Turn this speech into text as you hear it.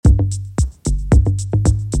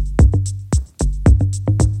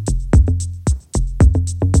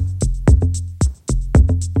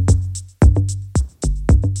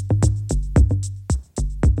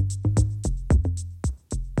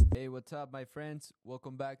up, my friends?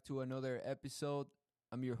 Welcome back to another episode.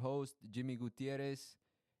 I'm your host, Jimmy Gutierrez,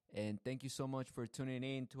 and thank you so much for tuning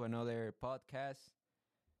in to another podcast.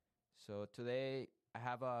 So, today I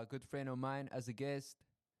have a good friend of mine as a guest.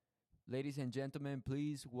 Ladies and gentlemen,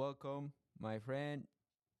 please welcome my friend,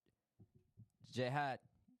 Jehad.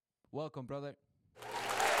 Welcome, brother.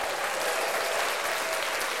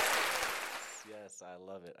 Yes, I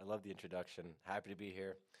love it. I love the introduction. Happy to be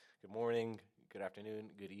here. Good morning, good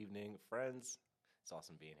afternoon, good evening, friends. It's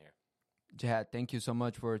awesome being here. Jehad, thank you so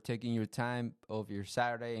much for taking your time of your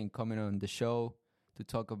Saturday and coming on the show to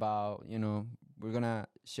talk about, we're going to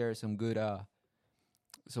share some good,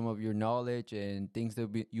 some of your knowledge and things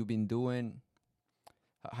that you've been doing.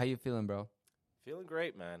 How you feeling, bro? Feeling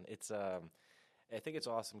great, man. I think it's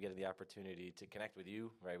awesome getting the opportunity to connect with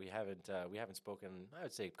you, right? We haven't spoken, I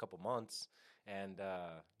would say, a couple months, and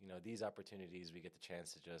these opportunities, we get the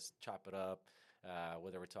chance to just chop it up,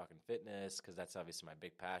 whether we're talking fitness, because that's obviously my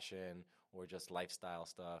big passion, or just lifestyle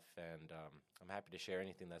stuff, and I'm happy to share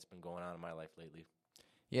anything that's been going on in my life lately.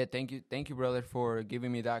 Yeah, thank you, brother, for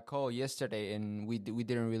giving me that call yesterday, and we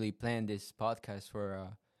didn't really plan this podcast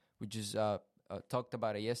we just talked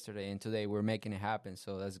about it yesterday, and today we're making it happen,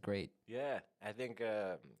 so that's great. Yeah, I think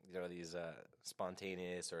these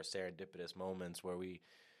spontaneous or serendipitous moments where we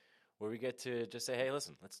get to just say, hey,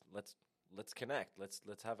 listen, let's connect,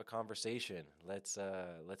 let's have a conversation, let's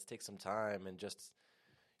take some time and just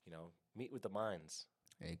meet with the minds.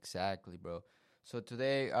 Exactly, bro. So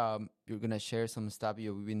today you're gonna share some stuff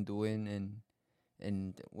you've been doing,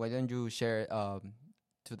 and why don't you share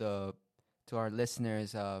to our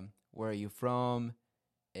listeners where are you from,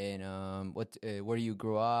 and where you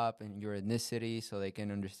grew up and your ethnicity, so they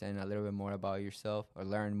can understand a little bit more about yourself or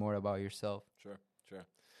learn more about yourself. Sure.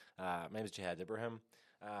 My name is Jehad Ibrahim.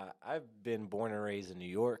 I've been born and raised in New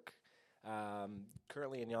York.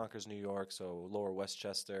 Currently in Yonkers, New York, so Lower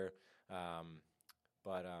Westchester.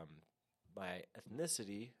 But my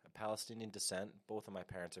ethnicity, Palestinian descent. Both of my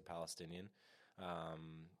parents are Palestinian,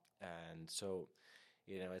 and so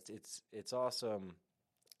it's awesome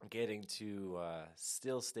getting to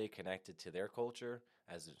still stay connected to their culture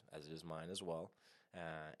as it is mine as well.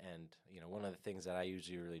 And one of the things that I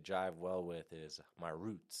usually really jive well with is my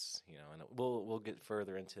roots. And we'll get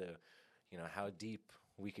further into how deep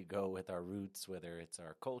we could go with our roots, whether it's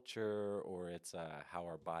our culture or it's how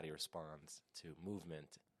our body responds to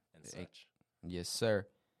movement and such. Yes, sir.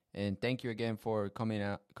 And thank you again for coming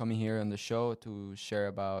here on the show to share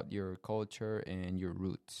about your culture and your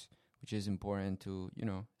roots, which is important to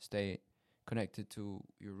stay connected to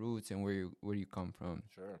your roots and where you come from.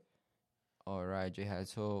 Sure. All right, Jehad.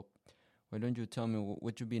 So why don't you tell me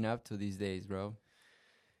what you've been up to these days, bro?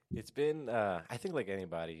 It's been, I think, like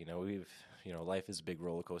anybody, life is a big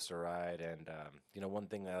roller coaster ride, and one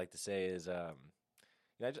thing I like to say is,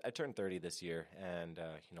 I turned 30 this year, and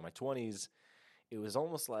my 20s, it was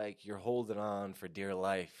almost like you're holding on for dear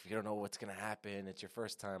life. You don't know what's gonna happen. It's your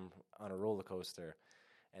first time on a roller coaster,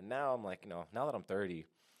 and now I'm like, now that I'm 30.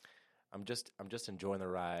 I'm just enjoying the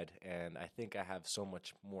ride, and I think I have so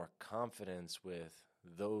much more confidence with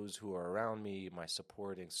those who are around me, my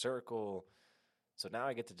supporting circle. So now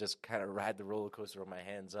I get to just kind of ride the roller coaster with my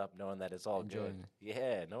hands up, knowing that it's all Enjoying good. it.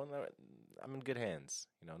 Yeah, knowing that I'm in good hands.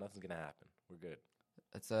 Nothing's gonna happen. We're good.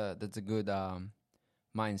 That's a good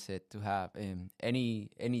mindset to have.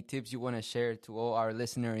 Any tips you want to share to all our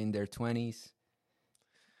listeners in their 20s?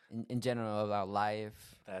 In general about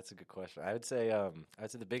life? That's a good question. I would say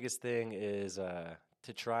the biggest thing is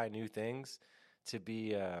to try new things, to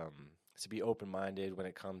be open-minded when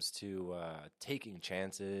it comes to taking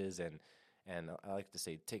chances, and I like to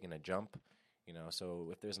say taking a jump. So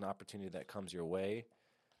if there's an opportunity that comes your way,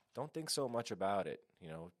 don't think so much about it.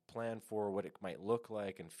 Plan for what it might look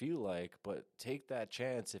like and feel like, but take that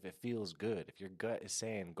chance if it feels good. If your gut is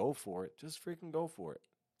saying go for it, just freaking go for it.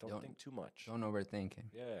 Don't think too much. Don't overthink it.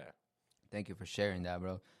 Yeah. Thank you for sharing that,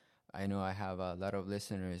 bro. I know I have a lot of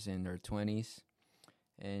listeners in their 20s.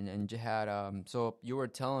 And Jehad, so you were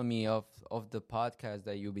telling me of the podcast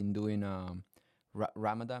that you've been doing,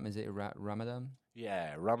 Ramadan. Is it Ramadan?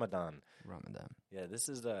 Yeah, Ramadan. Ramadan. Yeah,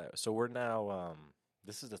 so we're now,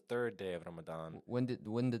 this is the third day of Ramadan. When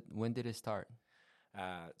did it start?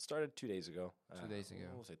 It started 2 days ago. 2 days ago.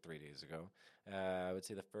 We'll say 3 days ago. I would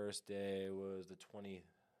say the first day was the 23rd.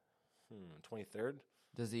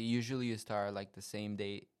 Does it usually start like the same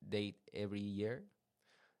date every year?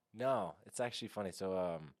 No, it's actually funny.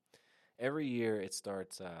 So every year it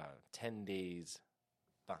starts 10 days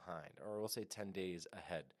behind, or we'll say 10 days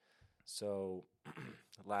ahead. So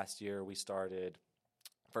last year we started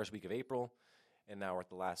first week of April, and now we're at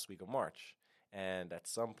the last week of March. and at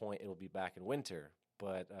some point it'll be back in winter.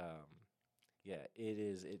 But yeah, it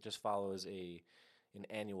is. It just follows an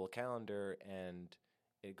annual calendar, and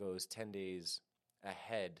it goes 10 days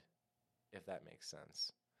ahead, if that makes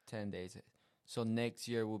sense. 10 days. So next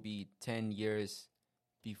year will be 10 years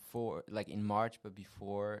before, like in March, but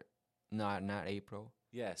before, not April.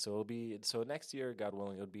 Yeah, so it'll be so next year, God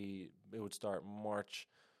willing, it would start March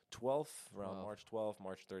 12th, around Wow. March 12th,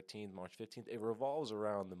 March 13th, March 15th. It revolves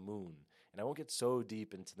around the moon. And I won't get so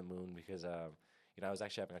deep into the moon because I was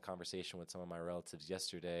actually having a conversation with some of my relatives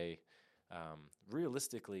yesterday.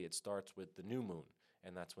 Realistically, it starts with the new moon,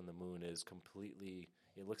 and that's when the moon is completely,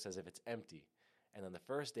 it looks as if it's empty. And then the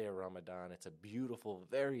first day of Ramadan, it's a beautiful,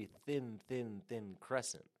 very thin, thin, thin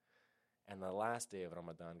crescent. And the last day of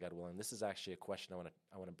Ramadan, God willing, this is actually a question I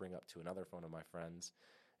want to bring up to another one of my friends,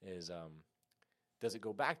 is does it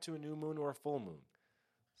go back to a new moon or a full moon?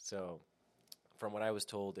 So from what I was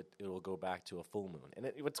told, it will go back to a full moon.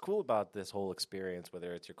 And what's cool about this whole experience,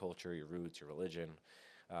 whether it's your culture, your roots, your religion,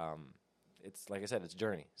 it's like I said, it's a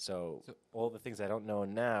journey. So all the things I don't know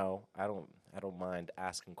now, I don't mind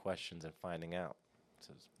asking questions and finding out.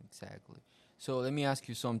 So Exactly. So let me ask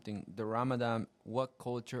you something. The Ramadan, what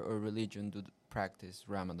culture or religion do practice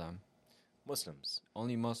Ramadan? Muslims.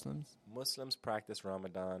 Only Muslims? Muslims practice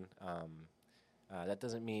Ramadan. That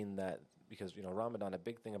doesn't mean that because Ramadan. A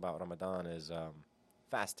big thing about Ramadan is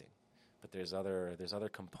fasting, but there's other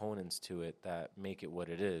components to it that make it what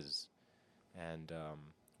it is, and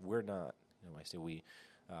we're not. I say we,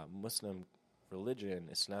 Muslim religion,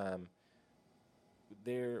 Islam.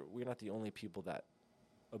 We're not the only people that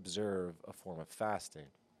observe a form of fasting,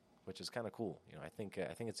 which is kind of cool. I think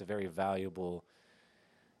it's a very valuable.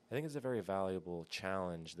 I think it's a very valuable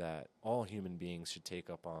challenge that all human beings should take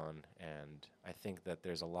up on, and I think that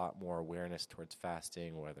there's a lot more awareness towards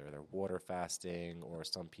fasting, whether they're water fasting or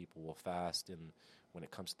some people will fast when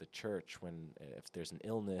it comes to the church if there's an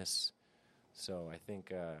illness. So I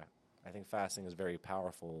think fasting is very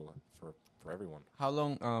powerful for everyone. How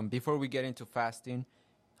long, before we get into fasting,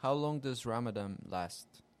 how long does Ramadan last?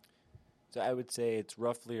 So I would say it's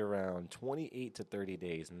roughly around 28 to 30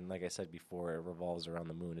 days. And like I said before, it revolves around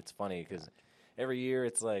the moon. It's funny because every year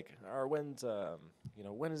it's like, when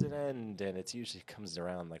does it end? And it usually comes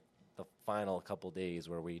around like the final couple days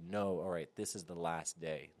where we know, all right, this is the last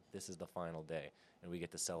day. This is the final day. And we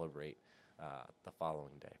get to celebrate the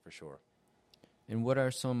following day for sure. And what are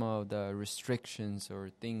some of the restrictions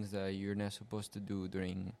or things that you're not supposed to do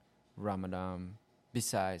during Ramadan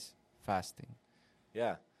besides fasting?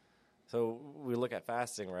 Yeah. So we look at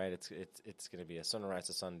fasting, right? It's going to be a sunrise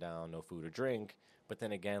to sundown, no food or drink. But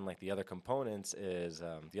then again, like the other components is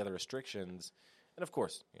the other restrictions, and of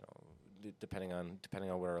course, depending on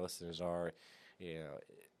what our listeners are,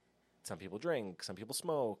 some people drink, some people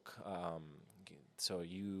smoke. So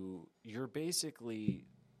you're basically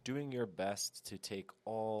doing your best to take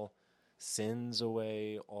all sins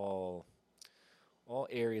away, all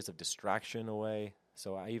areas of distraction away.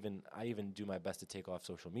 So I even do my best to take off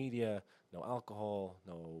social media, no alcohol,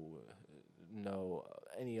 no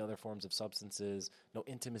any other forms of substances, no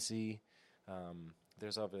intimacy.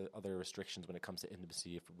 There's other restrictions when it comes to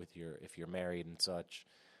intimacy if you're married and such.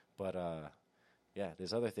 But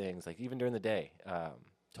there's other things like even during the day,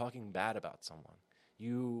 talking bad about someone.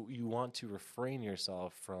 You want to refrain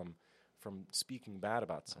yourself from speaking bad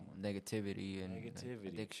about someone. Negativity and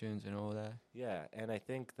addictions and all that. Yeah, and I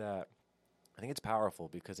think it's powerful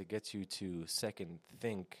because it gets you to second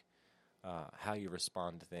think how you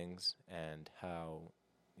respond to things and how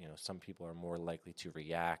some people are more likely to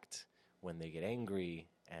react when they get angry.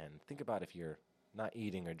 And think about if you're not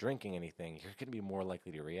eating or drinking anything, you're going to be more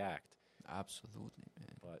likely to react. Absolutely,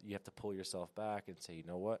 man. But you have to pull yourself back and say, you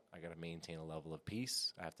know what? I got to maintain a level of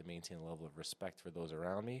peace. I have to maintain a level of respect for those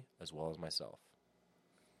around me as well as myself.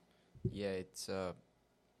 Yeah, it's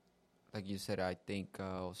like you said. I think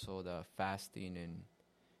also the fasting, and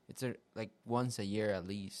it's like once a year at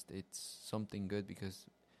least. It's something good because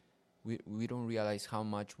we don't realize how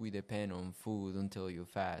much we depend on food until you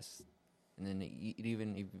fast. And then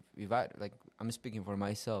even if I, like, I'm speaking for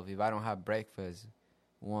myself, if I don't have breakfast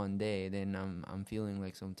one day, then I'm feeling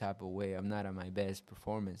like some type of way. I'm not at my best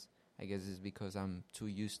performance. I guess it's because I'm too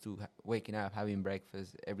used to waking up, having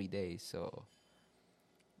breakfast every day. So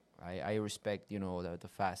I respect, the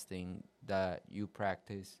fasting that you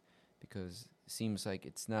practice because it seems like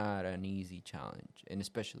it's not an easy challenge, and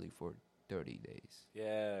especially for 30 days.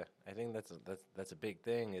 Yeah, I think that's a big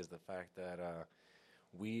thing is the fact that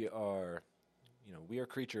we are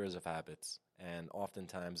creatures of habits, and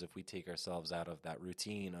oftentimes if we take ourselves out of that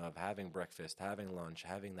routine of having breakfast, having lunch,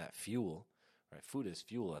 having that fuel, right? Food is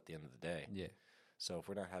fuel at the end of the day. Yeah. So if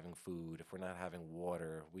we're not having food, if we're not having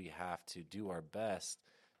water, we have to do our best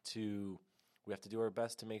to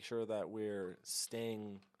make sure that we're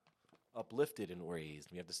staying uplifted and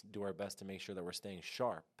raised. We have to do our best to make sure that we're staying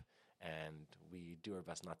sharp, and we do our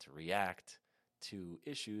best not to react to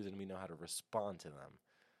issues, and we know how to respond to them.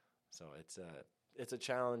 So it's a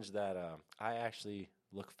challenge that I actually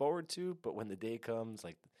look forward to, but when the day comes,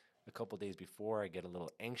 like a couple days before, I get a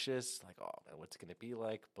little anxious, like, oh man, what's it gonna be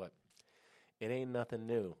like? But it ain't nothing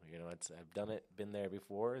new, I've done it, been there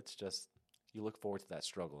before. It's just you look forward to that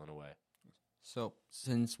struggle in a way. So,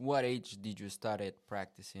 since what age did you started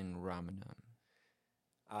practicing Ramadan?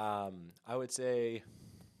 I would say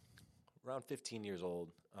around 15 years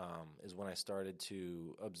old is when I started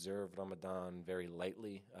to observe Ramadan very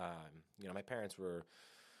lightly. My parents were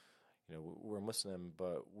Muslim,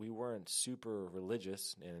 but we weren't super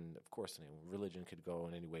religious. And of course, religion could go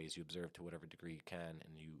in any ways. You observe to whatever degree you can,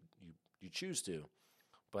 and you choose to.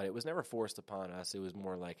 But it was never forced upon us. It was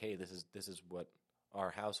more like, hey, this is what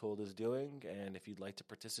our household is doing, and if you'd like to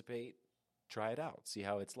participate, try it out, see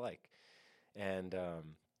how it's like. And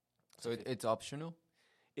so it's optional?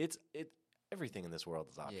 It's everything in this world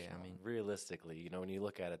is optional. Yeah, I mean, realistically, when you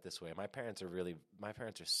look at it this way, my parents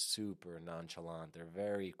are super nonchalant. They're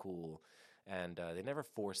very cool, and they never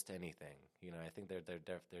forced anything. I think they're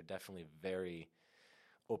definitely very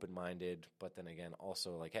open-minded, but then again,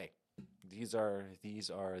 also like, hey, this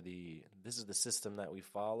is the system that we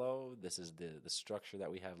follow. This is the structure that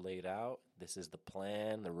we have laid out. This is the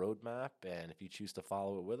plan, the roadmap, and if you choose to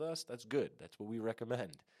follow it with us, that's good. That's what we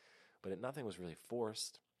recommend. But nothing was really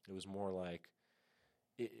forced. It was more like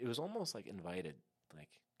it was almost like invited.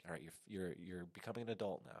 Like, all right, you're becoming an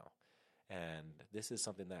adult now, and this is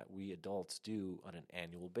something that we adults do on an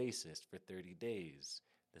annual basis for 30 days.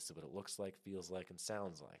 This is what it looks like, feels like, and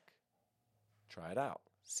sounds like. Try it out.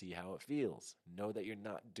 See how it feels. Know that you're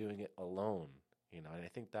not doing it alone. And I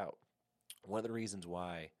think that one of the reasons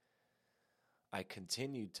why I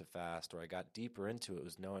continued to fast, or I got deeper into it,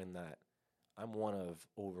 was knowing that I'm one of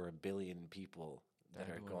over 1 billion people that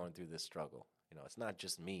are going through this struggle. It's not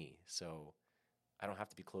just me. So I don't have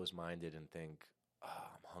to be closed-minded and think, oh,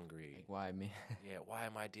 I'm hungry. Like, why me? Yeah, why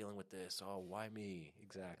am I dealing with this? Oh, why me?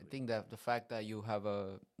 Exactly. I think that the fact that you have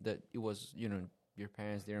that it was, your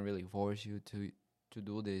parents didn't really force you to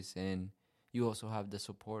do this, and you also have the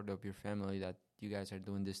support of your family that you guys are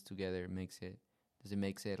doing this together makes it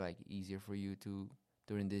like easier for you to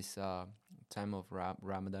during this time of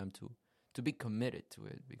Ramadan to be committed to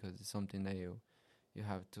it, because it's something that you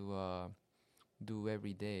have to do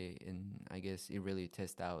every day, and I guess it really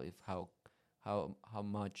tests out if how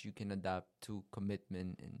much you can adapt to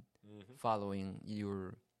commitment and following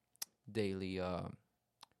your daily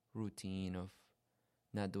routine of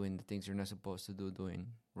not doing the things you're not supposed to do during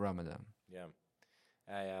Ramadan. Yeah,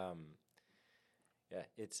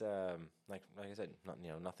 it's like I said,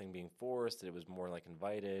 nothing being forced. It was more like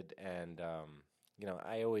invited, and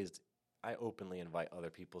I openly invite other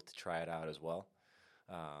people to try it out as well.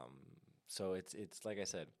 So it's like I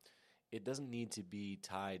said, it doesn't need to be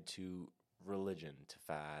tied to religion to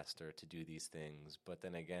fast or to do these things. But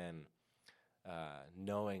then again,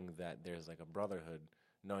 knowing that there's like a brotherhood,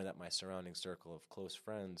 knowing that my surrounding circle of close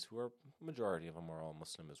friends, who are majority of them are all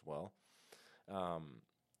Muslim as well,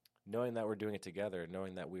 knowing that we're doing it together,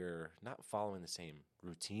 knowing that we're not following the same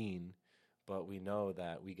routine, but we know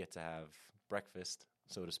that we get to have breakfast,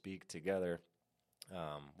 so to speak, together,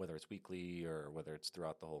 whether it's weekly or whether it's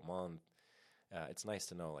throughout the whole month. It's nice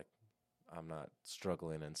to know, like, I'm not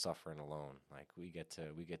struggling and suffering alone. Like, we get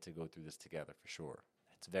to go through this together for sure.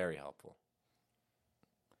 It's very helpful.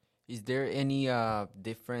 Is there any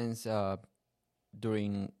difference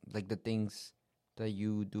during like the things that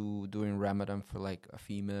you do during Ramadan for like a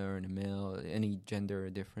female and a male? Any gender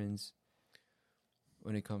difference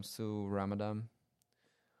when it comes to Ramadan?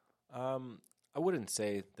 I wouldn't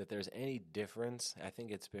say that there's any difference. I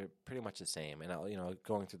think it's pretty much the same. And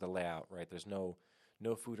going through the layout, right? There's no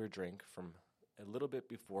food or drink from a little bit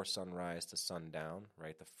before sunrise to sundown,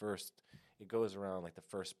 right? It goes around like the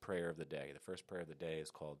first prayer of the day. The first prayer of the day is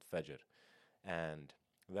called Fajr, and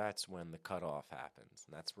that's when the cutoff happens.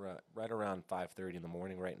 And that's right around 5:30 in the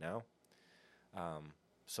morning right now.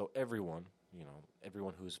 So everyone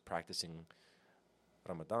who's practicing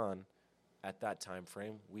Ramadan at that time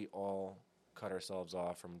frame, we all cut ourselves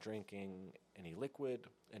off from drinking any liquid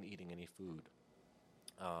and eating any food.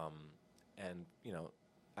 And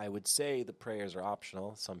I would say the prayers are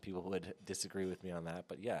optional. Some people would disagree with me on that,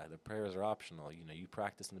 but yeah, the prayers are optional. You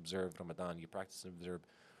practice and observe Ramadan. You practice and observe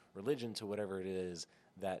religion to whatever it is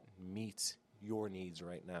that meets your needs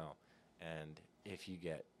right now. And if you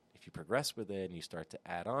progress with it and you start to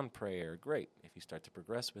add on prayer, great. If you start to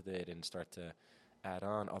progress with it and start to add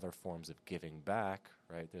on other forms of giving back,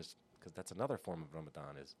 right? Because that's another form of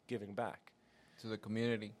Ramadan, is giving back to the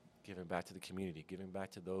community. Giving back to the community, giving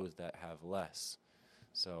back to those that have less.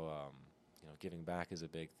 So, giving back is a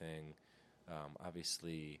big thing.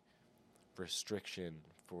 Obviously, restriction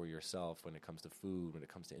for yourself when it comes to food, when it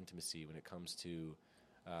comes to intimacy, when it comes to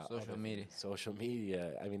Social media. Social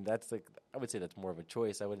media. I mean, I would say that's more of a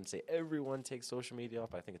choice. I wouldn't say everyone takes social media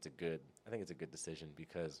off, but I think it's a good decision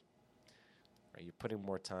because, right, you're putting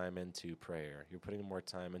more time into prayer. You're putting more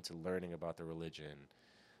time into learning about the religion.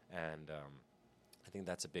 And I think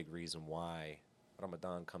that's a big reason why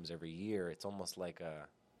Ramadan comes every year. It's almost like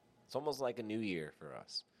a new year for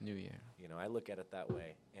us. New year. I look at it that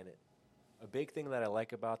way. And a big thing that I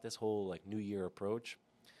like about this whole like New Year approach,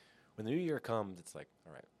 when the New Year comes, it's like,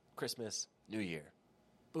 all right, Christmas, New Year,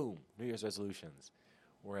 boom, New Year's resolutions.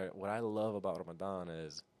 What I love about Ramadan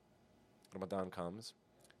is Ramadan comes,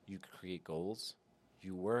 you create goals,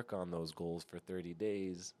 you work on those goals for 30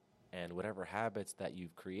 days, and whatever habits that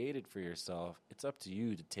you've created for yourself, it's up to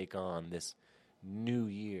you to take on this new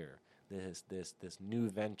year, this new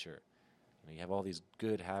venture. You have all these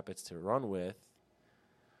good habits to run with.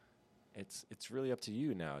 It's really up to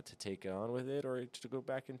you now to take on with it or to go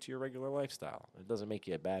back into your regular lifestyle. It doesn't make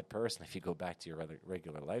you a bad person if you go back to your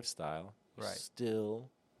regular lifestyle. You Right. still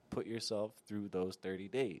put yourself through those 30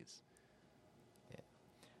 days. Yeah.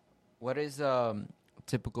 What is a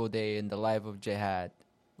typical day in the life of Jehad?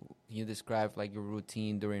 Can you describe like your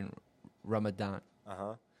routine during Ramadan?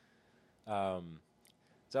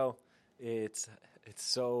 So it's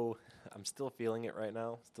so, I'm still feeling it right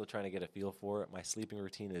now, still trying to get a feel for it. My sleeping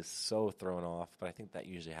routine is so thrown off, but I think that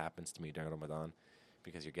usually happens to me during Ramadan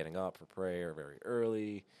because you're getting up for prayer very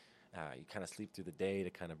early. You kind of sleep through the day to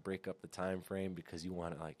kind of break up the time frame because you're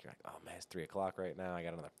like, oh man, it's 3 o'clock right now. I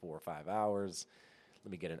got another 4 or 5 hours.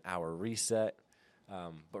 Let me get an hour reset.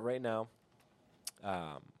 But right now,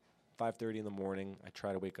 5:30 in the morning, I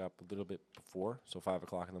try to wake up a little bit before, so 5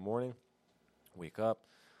 o'clock in the morning. Wake up,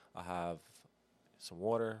 I'll have some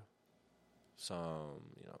water,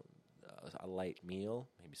 a light meal,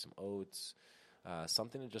 maybe some oats,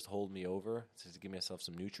 something to just hold me over, to give myself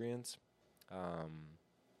some nutrients.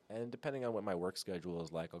 And depending on what my work schedule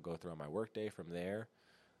is like, I'll go through on my work day from there.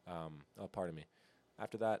 Pardon me.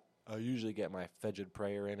 After that, I usually get my Fajr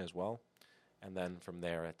prayer in as well. And then from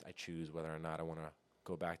there, I choose whether or not I want to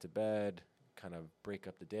go back to bed, kind of break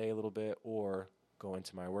up the day a little bit, or go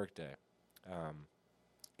into my work day.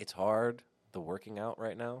 It's hard, the working out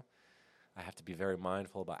right now. I have to be very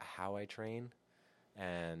mindful about how I train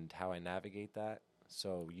and how I navigate that.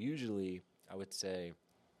 So usually I would say,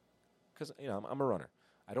 because I'm a runner.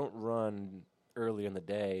 I don't run early in the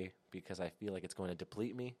day because I feel like it's going to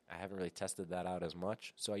deplete me. I haven't really tested that out as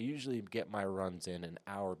much. So I usually get my runs in an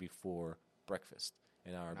hour before breakfast,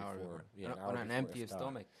 an hour before. Yeah, on an empty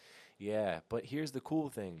stomach. Yeah, but here's the cool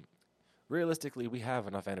thing. Realistically, we have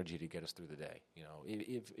enough energy to get us through the day.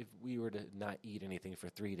 If we were to not eat anything for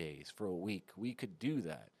 3 days, for a week, we could do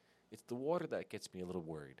that. It's the water that gets me a little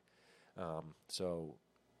worried. So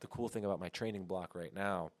the cool thing about my training block right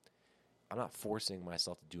now, I'm not forcing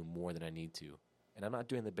myself to do more than I need to. And I'm not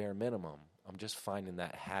doing the bare minimum. I'm just finding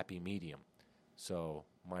that happy medium. So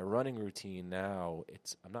my running routine now,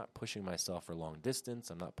 I'm not pushing myself for long distance.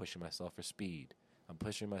 I'm not pushing myself for speed. I'm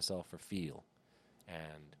pushing myself for feel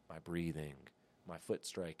and my breathing, my foot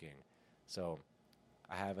striking. So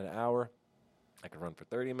I have an hour. I can run for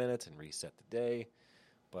 30 minutes and reset the day.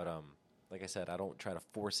 But like I said, I don't try to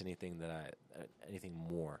force anything anything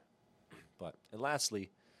more. And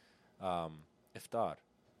lastly, iftar,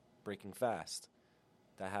 breaking fast.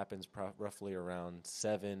 That happens roughly around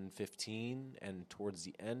 7:15, and towards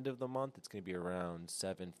the end of the month, it's going to be around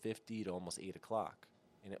 7:50 to almost 8 o'clock.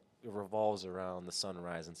 And it revolves around the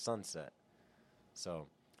sunrise and sunset. So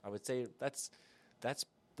I would say that's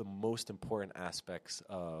the most important aspects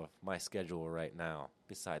of my schedule right now,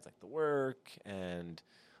 besides like the work and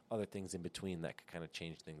other things in between that could kind of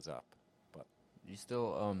change things up. But you're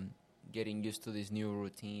still getting used to this new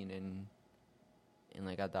routine and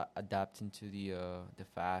like adapting to the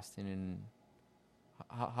fasting. And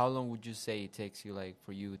how long would you say it takes you, like,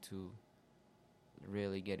 for you to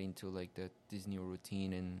really get into like this new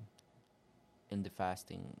routine and the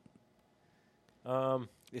fasting?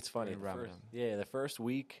 It's funny. The first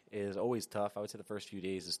week is always tough. I would say the first few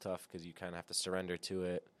days is tough because you kind of have to surrender to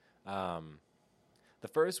it. The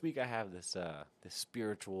first week I have this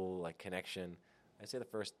spiritual like connection. I'd say the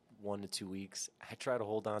first 1 to 2 weeks I try to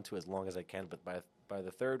hold on to as long as I can, but by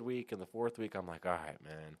the third week and the fourth week I'm like, all right,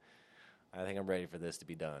 man, I think I'm ready for this to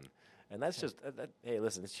be done. And that's just, hey,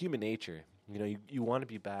 listen, it's human nature. You want to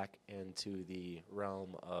be back into the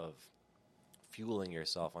realm of fueling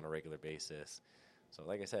yourself on a regular basis. So,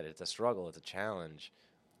 like I said, it's a struggle, it's a challenge.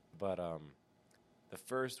 But the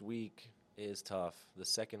first week is tough. The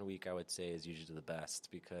second week, I would say, is usually the best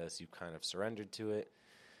because you kind of surrendered to it.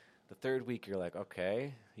 The third week, you're like,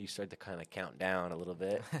 okay. You start to kind of count down a little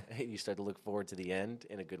bit. You start to look forward to the end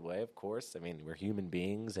in a good way, of course. I mean, we're human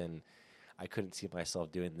beings, and I couldn't see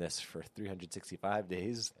myself doing this for 365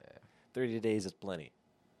 days. 30 days is plenty.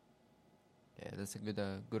 Yeah, that's a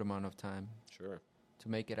good amount of time. Sure. To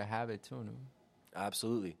make it a habit, too, no?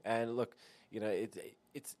 Absolutely. And look,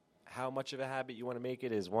 it's how much of a habit you want to make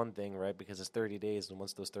it is one thing, right? Because it's 30 days, and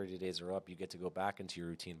once those 30 days are up, you get to go back into your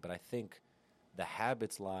routine. But I think the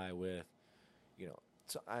habits lie with,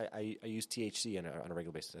 so I use THC on a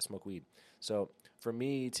regular basis. I smoke weed. So for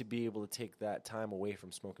me to be able to take that time away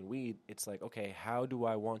from smoking weed, it's like, okay, how do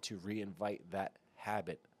I want to reinvite that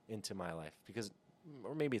habit into my life? Because,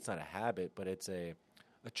 or maybe it's not a habit, but it's a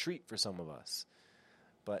treat for some of us.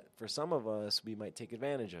 But for some of us, we might take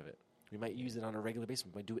advantage of it. We might use it on a regular basis.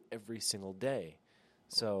 We might do it every single day.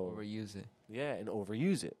 So overuse it. Yeah, and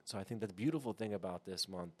overuse it. So I think that the beautiful thing about this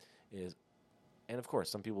month is, and of course,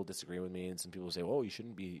 some people disagree with me, and some people say, "Oh, you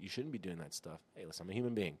shouldn't be doing that stuff." Hey, listen, I'm a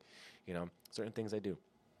human being. Certain things I do.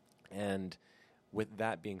 And with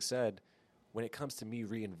that being said, when it comes to me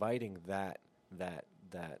reinviting that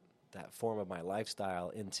form of my lifestyle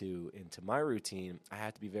into my routine, I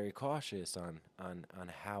have to be very cautious on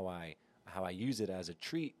how I use it as a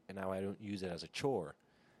treat and how I don't use it as a chore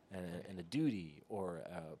and a duty or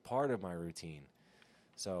a part of my routine.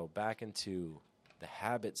 So back into the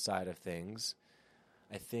habit side of things,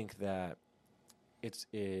 I think that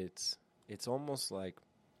it's almost like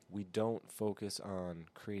we don't focus on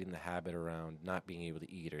creating the habit around not being able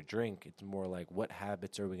to eat or drink. It's more like, what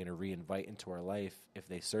habits are we going to reinvite into our life if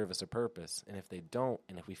they serve us a purpose? And if they don't,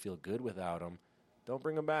 and if we feel good without them, don't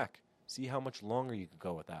bring them back. See how much longer you can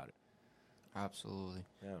go without it. Absolutely.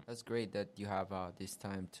 Yeah. That's great that you have this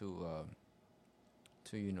time to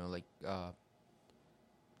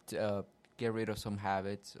get rid of some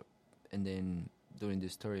habits, and then during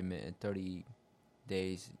this 30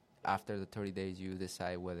 days, after the 30 days, you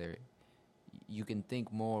decide whether you can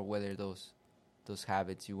think more whether those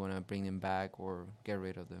habits you want to bring them back or get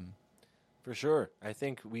rid of them. For sure. I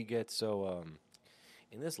think we get so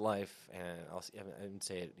in this life, and I would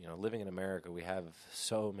say it, living in America, we have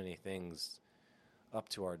so many things up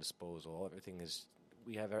to our disposal.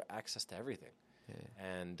 We have access to everything. Yeah.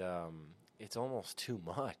 And it's almost too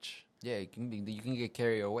much. Yeah, you can get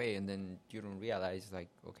carried away, and then you don't realize, like,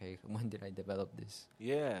 okay, when did I develop this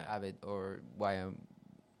habit, or why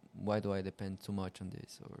do I depend too much on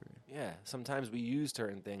this? Or sometimes we use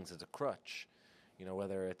certain things as a crutch.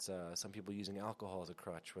 Whether it's some people using alcohol as a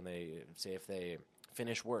crutch when if they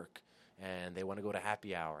finish work and they want to go to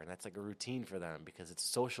happy hour, and that's like a routine for them because it's a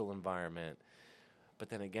social environment. But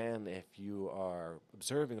then again, if you are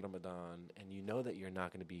observing Ramadan and you know that you're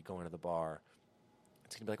not going to be going to the bar,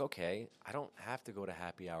 it's going to be like, okay, I don't have to go to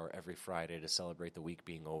happy hour every Friday to celebrate the week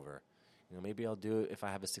being over. Maybe I'll do it if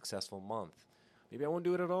I have a successful month. Maybe I won't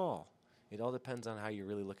do it at all. It all depends on how you're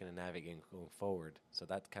really looking to navigate going forward. So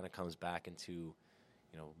that kind of comes back into,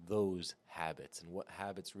 those habits and what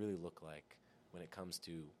habits really look like when it comes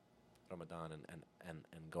to Ramadan and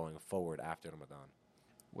going forward after Ramadan.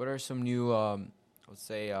 What are some new, let's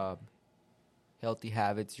say, healthy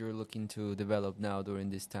habits you're looking to develop now during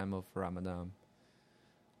this time of Ramadan?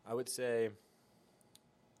 I would say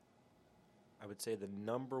the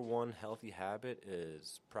number one healthy habit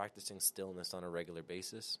is practicing stillness on a regular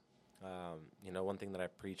basis. One thing that I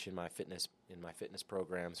preach in my fitness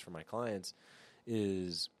programs for my clients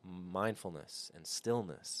is mindfulness and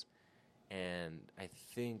stillness. And I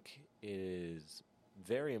think it is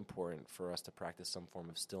very important for us to practice some form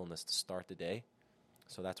of stillness to start the day.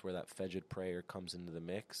 So that's where that Fajr prayer comes into the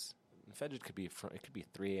mix. And Fajr could be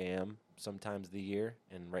 3 a.m. sometimes of the year,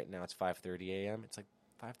 and right now it's 5:30 a.m. It's like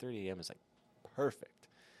 5:30 a.m. is like perfect.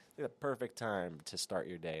 It's like the perfect time to start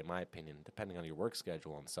your day, in my opinion, depending on your work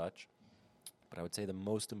schedule and such. But I would say the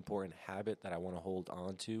most important habit that I want to hold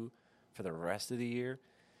on to for the rest of the year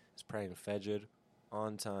is praying Fajr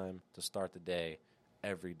on time to start the day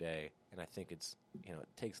every day. And I think it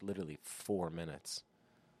takes literally 4 minutes.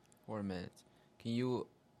 4 minutes. Can you,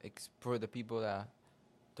 for the people that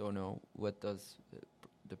don't know, what does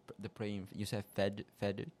the praying, you said Fajr?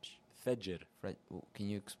 Fajr. Can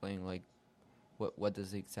you explain, like, what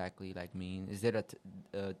does it exactly, like, mean? Is there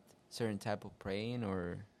a certain type of praying,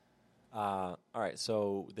 or? All right,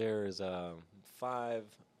 so there's 5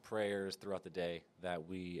 prayers throughout the day that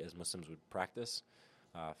we as Muslims would practice.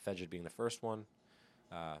 Fajr being the first one,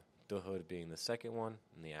 Duhur being the second one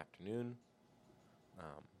in the afternoon,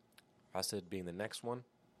 Asr being the next one,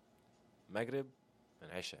 Maghrib,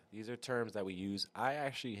 and Isha. These are terms that we use. I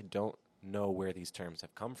actually don't know where these terms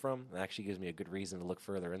have come from. It actually gives me a good reason to look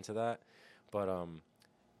further into that. But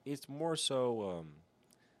it's more so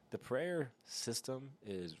the prayer system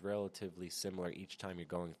is relatively similar each time you're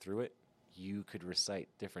going through it. You could recite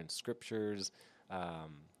different scriptures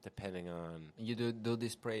depending on... You do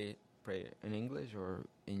this pray in English or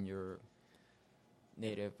in your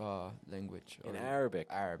native language? In Arabic.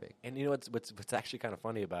 Arabic. And you know what's actually kind of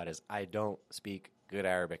funny about it is I don't speak good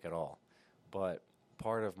Arabic at all. But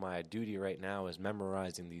part of my duty right now is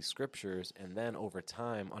memorizing these scriptures and then over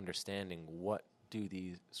time understanding what do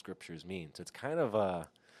these scriptures mean. So it's kind of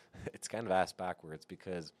ass backwards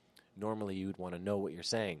because normally you would want to know what you're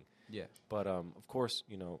saying. Yeah. But of course,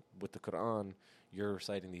 you know, with the Quran, you're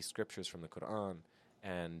reciting these scriptures from the Quran,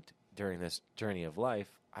 and during this journey of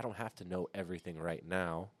life, I don't have to know everything right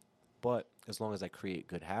now, but as long as I create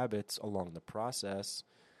good habits along the process,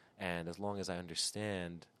 and as long as I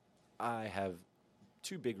understand, I have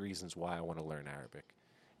two big reasons why I want to learn Arabic.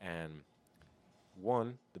 And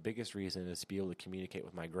one, the biggest reason is to be able to communicate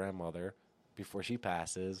with my grandmother before she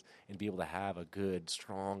passes and be able to have a good,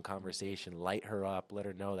 strong conversation, light her up, let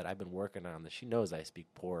her know that I've been working on this. She knows I speak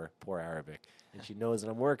poor Arabic, and she knows that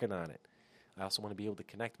I'm working on it. I also want to be able to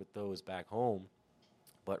connect with those back home,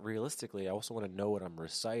 but realistically, I also want to know what I'm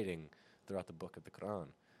reciting throughout the book of the Quran.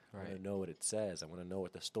 I want to know what it says. I want to know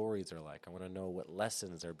what the stories are like. I want to know what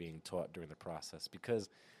lessons are being taught during the process, because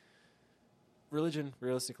religion,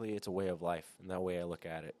 realistically, it's a way of life, and that way I look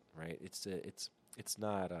at it, right? It's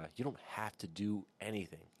not, you don't have to do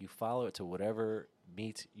anything. You follow it to whatever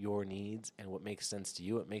meets your needs and what makes sense to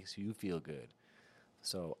you, what makes you feel good.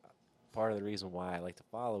 So part of the reason why I like to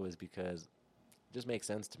follow is because it just makes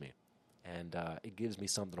sense to me, and it gives me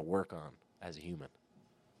something to work on as a human.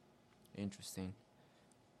 Interesting.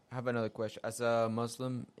 I have another question. As a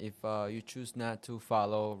Muslim, if you choose not to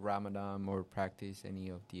follow Ramadan or practice any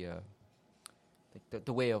of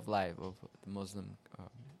the way of life of the Muslim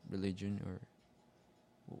religion, or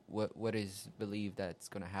what is believed that's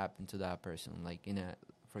gonna happen to that person? Like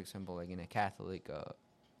for example, like in a Catholic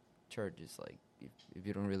church, it's like if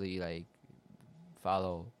you don't really like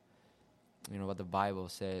follow, you know, what the Bible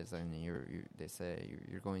says, and they say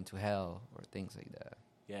you're going to hell or things like that.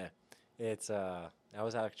 Yeah, it's I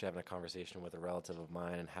was actually having a conversation with a relative of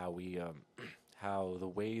mine, and how we how the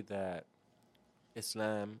way that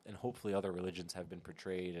Islam and hopefully other religions have been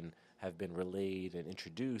portrayed and have been relayed and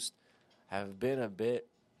introduced have been a bit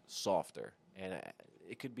softer, and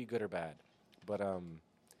it could be good or bad. But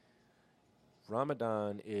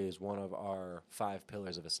Ramadan is one of our 5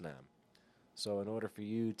 pillars of Islam. So in order for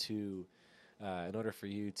you to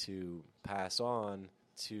pass on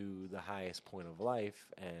to the highest point of life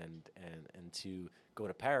and to go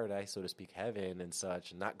to paradise, so to speak, heaven and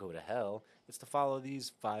such, and not go to hell, it's to follow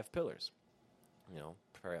these 5 pillars. You know,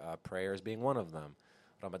 prayers being one of them,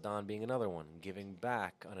 Ramadan being another one, giving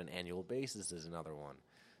back on an annual basis is another one.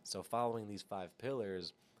 So following these 5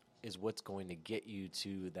 pillars is what's going to get you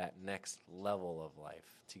to that next level of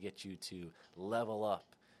life, to get you to level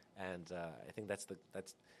up. And I think that's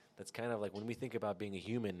kind of like when we think about being a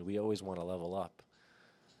human, we always want to level up.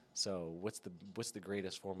 So what's the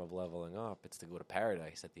greatest form of leveling up? It's to go to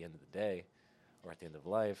paradise at the end of the day, or at the end of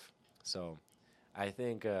life. So I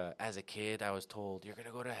think as a kid, I was told you're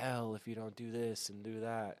gonna go to hell if you don't do this and do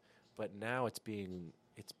that. But now it's being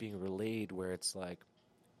relayed where it's like,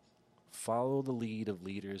 follow the lead of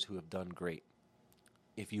leaders who have done great.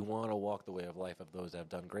 If you want to walk the way of life of those that have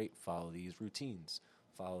done great, follow these routines,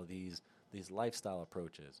 follow these lifestyle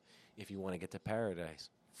approaches. If you want to get to paradise,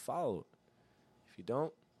 follow it. If you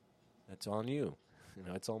don't, that's on you. You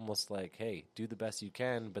know, it's almost like, hey, do the best you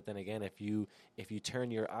can, but then again, if you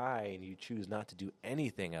turn your eye and you choose not to do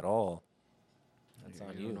anything at all, that's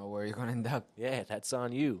on you. You don't know where you're gonna end up. Yeah, that's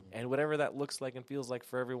on you. And whatever that looks like and feels like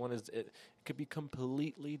for everyone it could be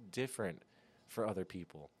completely different for other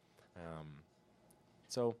people.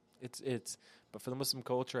 So but for the Muslim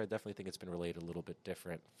culture, I definitely think it's been relayed a little bit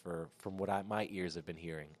different from what my ears have been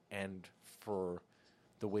hearing, and for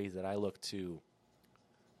the ways that I look to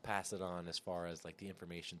pass it on as far as like the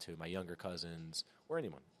information to my younger cousins or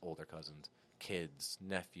anyone, older cousins, kids,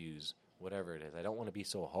 nephews, whatever it is. I don't want to be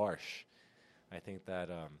so harsh. I think that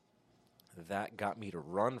that got me to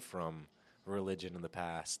run from religion in the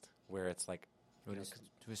past, where it's like,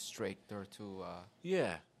 too strict or too...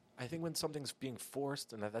 Yeah. I think when something's being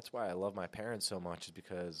forced, and that's why I love my parents so much, is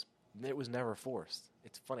because it was never forced.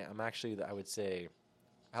 It's funny. I'm actually, I would say,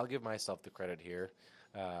 I'll give myself the credit here.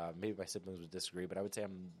 Maybe my siblings would disagree, but I would say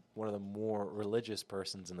I'm one of the more religious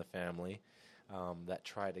persons in the family that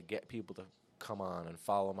try to get people to come on and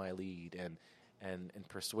follow my lead and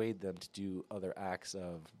persuade them to do other acts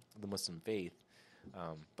of the Muslim faith.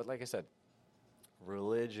 But like I said,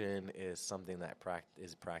 religion is something that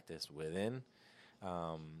is practiced within.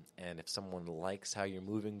 And if someone likes how you're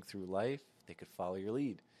moving through life, they could follow your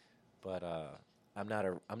lead. But I'm not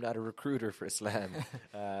a recruiter for Islam.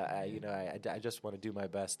 I just want to do my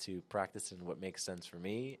best to practice in what makes sense for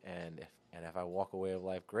me. And if I walk away with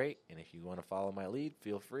life, great. And if you want to follow my lead,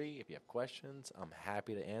 feel free. If you have questions, I'm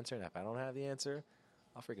happy to answer. And if I don't have the answer,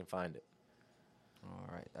 I'll freaking find it. All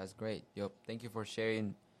right, that's great. Yo, thank you for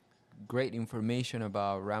sharing great information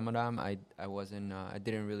about Ramadan. I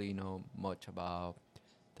didn't really know much about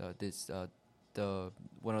the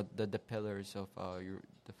one of the pillars of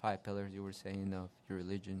the 5 pillars you were saying of your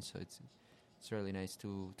religion. So it's really nice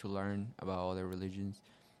to learn about other religions.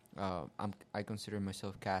 I consider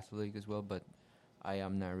myself Catholic as well, but I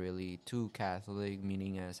am not really too Catholic,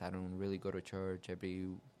 meaning as I don't really go to church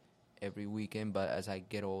every weekend. But as I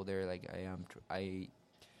get older, like I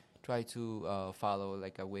try to follow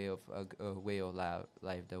like a way of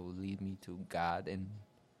life that will lead me to God and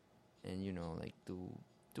like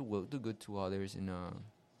do good to others and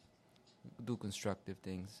do constructive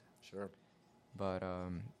things. Sure. But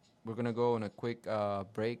we're gonna go on a quick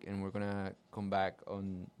break, and we're gonna come back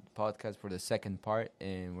on the podcast for the second part,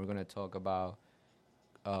 and we're gonna talk about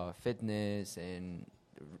fitness. And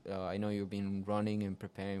I know you've been running and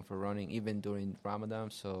preparing for running even during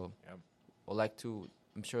Ramadan, so Yeah.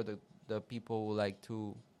 I'm sure the people would like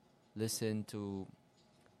to listen to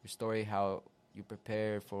your story, how you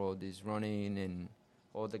prepare for all this running and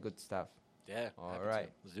all the good stuff. Yeah. All happy right.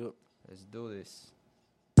 to. Let's do it. Let's do this.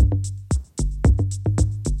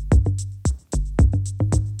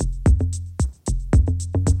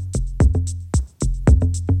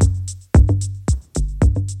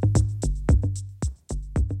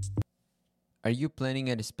 Are you planning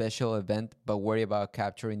a special event but worry about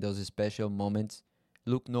capturing those special moments?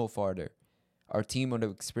 Look no farther. Our team of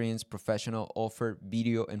experienced professionals offer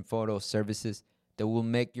video and photo services that will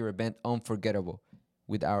make your event unforgettable.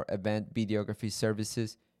 With our event videography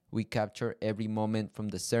services, we capture every moment from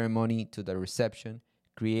the ceremony to the reception,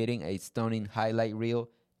 creating a stunning highlight reel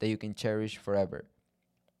that you can cherish forever.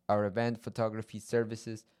 Our event photography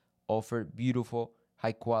services offer beautiful,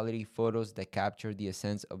 high-quality photos that capture the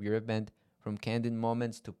essence of your event, from candid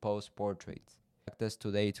moments to post portraits. Contact us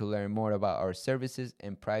today to learn more about our services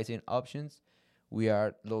and pricing options. We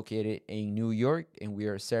are located in New York, and we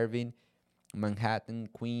are serving Manhattan,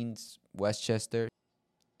 Queens, Westchester.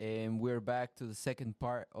 And we're back to the second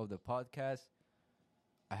part of the podcast.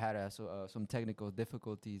 I had some technical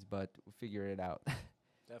difficulties, but we figured it out.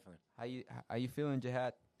 Definitely. How you feeling,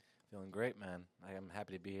 Jehad? Feeling great, man. I am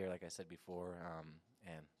happy to be here, like I said before.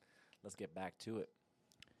 And let's get back to it.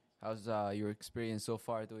 How's your experience so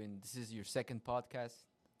far doing? This is your second podcast?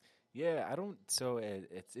 Yeah, I don't. So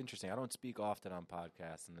it's interesting. I don't speak often on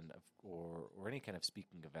podcasts or any kind of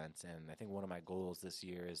speaking events. And I think one of my goals this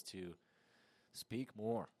year is to speak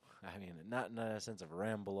more. I mean, not in a sense of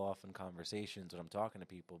ramble off in conversations when I'm talking to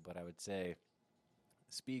people, but I would say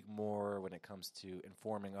speak more when it comes to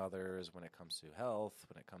informing others, when it comes to health,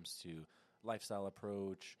 when it comes to lifestyle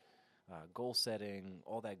approach, goal setting,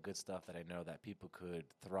 all that good stuff that I know that people could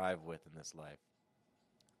thrive with in this life.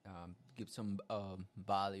 Give some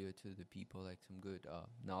value to the people, like some good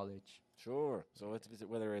knowledge. Sure. So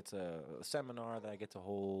whether it's a seminar that I get to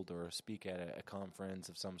hold or speak at a conference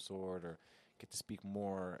of some sort or get to speak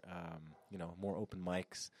more, more open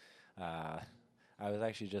mics. I was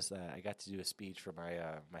actually I got to do a speech for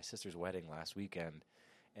my sister's wedding last weekend.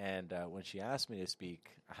 And when she asked me to speak,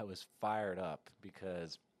 I was fired up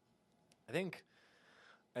because I think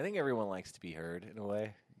everyone likes to be heard in a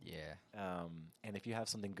way. Yeah. And if you have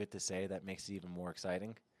something good to say, that makes it even more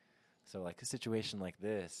exciting. So, like a situation like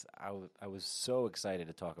this, I was so excited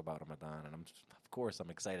to talk about Ramadan, and of course I'm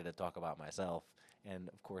excited to talk about myself, and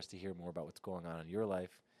of course to hear more about what's going on in your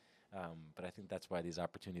life. But I think that's why these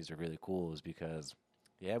opportunities are really cool, is because,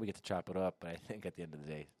 yeah, we get to chop it up. But I think at the end of the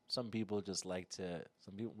day, some people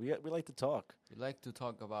we like to talk. We like to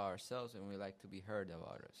talk about ourselves, and we like to be heard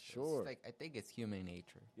about us. Sure. I think it's human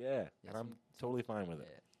nature. Yeah, and I'm totally fine with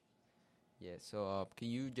it. Yeah. So can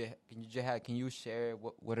you share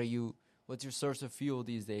what's your source of fuel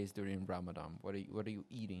these days during Ramadan? What are you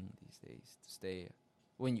eating these days to stay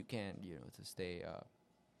when you can, to stay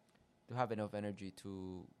to have enough energy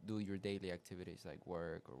to do your daily activities like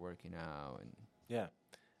work or working out? And yeah.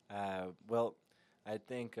 Well, I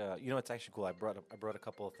think it's actually cool. I brought a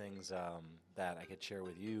couple of things that I could share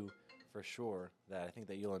with you for sure that I think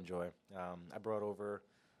that you'll enjoy. I brought over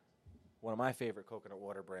one of my favorite coconut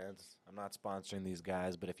water brands. I'm not sponsoring these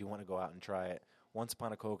guys, but if you want to go out and try it, Once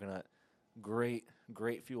Upon a Coconut, great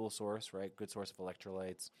fuel source, right? Good source of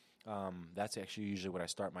electrolytes. That's actually usually what I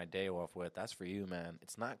start my day off with. That's for you, man.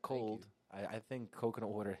 It's not Thank you. cold. I think coconut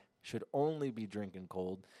water should only be drinking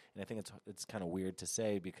cold, and I think it's kind of weird to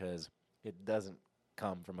say because it doesn't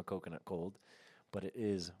come from a coconut cold, but it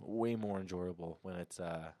is way more enjoyable when it's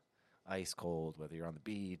ice cold, whether you're on the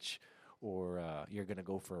beach or you're gonna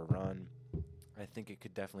go for a run. I think it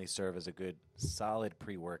could definitely serve as a good, solid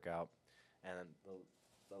pre-workout. And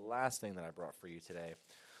the last thing that I brought for you today,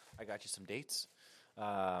 I got you some dates.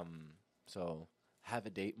 So have a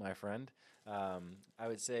date, my friend. I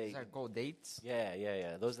would say, These are gold dates.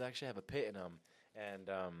 yeah. Those actually have a pit in them. And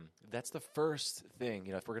that's the first thing,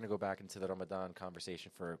 if we're going to go back into the Ramadan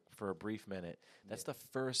conversation for a brief minute, that's the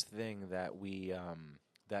first thing that we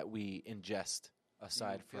ingest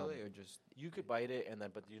aside You feel from. it or just You could bite it, and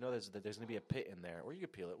then, but there's going to be a pit in there, or you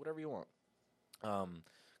could peel it, whatever you want.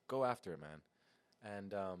 Go after it, man.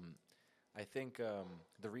 And I think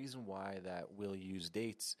the reason why that we'll use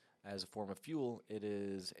dates as a form of fuel, it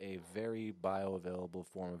is a very bioavailable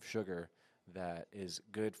form of sugar that is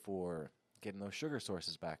good for getting those sugar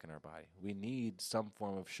sources back in our body. We need some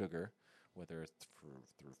form of sugar, whether it's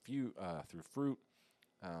through fruit,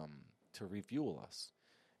 to refuel us.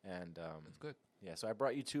 And that's good. yeah, so I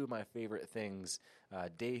brought you two of my favorite things.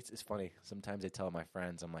 Dates is funny. Sometimes I tell my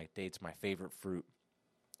friends, I'm like, dates my favorite fruit.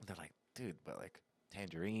 They're like, dude, but like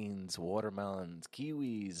tangerines, watermelons,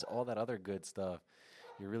 kiwis, all that other good stuff,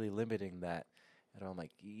 you're really limiting that. And I'm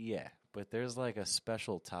like, yeah, but there's like a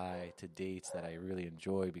special tie to dates that I really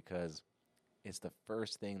enjoy because it's the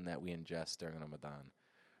first thing that we ingest during Ramadan,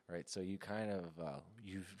 right? So you kind of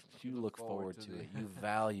you look forward to it. You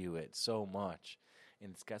value it so much,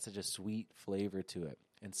 and it's got such a sweet flavor to it.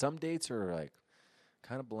 And some dates are like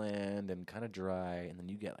kind of bland and kind of dry, and then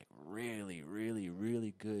you get like really, really,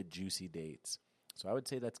 really good juicy dates. So I would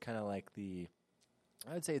say that's kind of like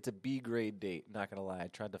I would say it's a B grade date. Not gonna lie, I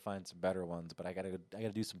tried to find some better ones, but I gotta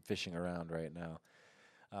do some fishing around right now,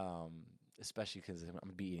 especially because I'm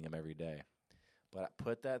gonna be eating them every day. But I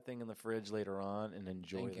put that thing in the fridge later on and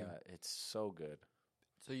enjoy Thank you. that. It's so good.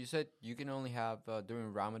 So you said you can only have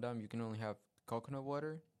during Ramadan. You can only have coconut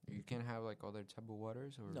water. You can't have like other type of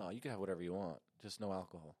waters or No, you can have whatever you want, just no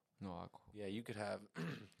alcohol. no alcohol. Yeah, you could have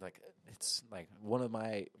like it's like one of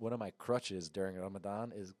my crutches during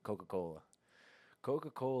Ramadan is Coca-Cola.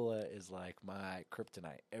 Coca-Cola is like my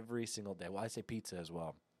kryptonite every single day. Well, I say pizza as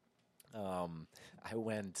well. I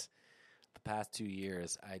went the past 2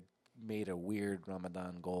 years. I made a weird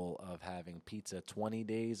Ramadan goal of having pizza 20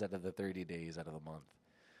 days out of the 30 days out of the month.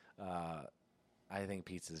 I think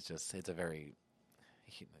pizza is it's a very,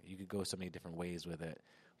 you could go so many different ways with it,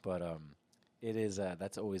 but it is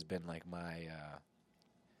that's always been like my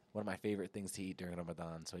one of my favorite things to eat during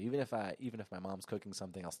Ramadan. So even if my mom's cooking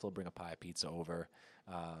something, I'll still bring a pie of pizza over,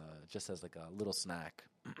 just as like a little snack.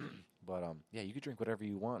 But yeah, you could drink whatever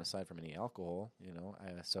you want aside from any alcohol.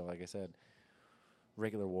 So like I said,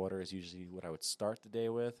 regular water is usually what I would start the day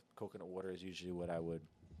with. Coconut water is usually what I would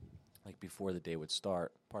like before the day would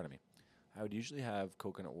start. Pardon me. I would usually have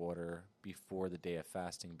coconut water before the day of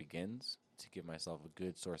fasting begins to give myself a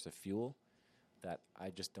good source of fuel that I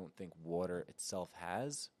just don't think water itself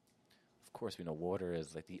has. Of course, we know water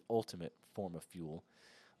is like the ultimate form of fuel.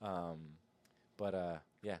 But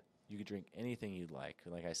yeah, you could drink anything you'd like.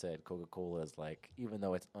 Like I said, Coca-Cola is like, even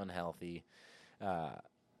though it's unhealthy,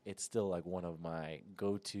 it's still like one of my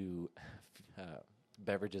go-to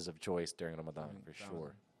beverages of choice during Ramadan for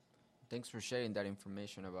sure. Thanks for sharing that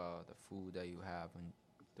information about the food that you have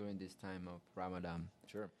during this time of Ramadan.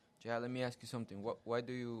 Sure. Jehad, let me ask you something. Why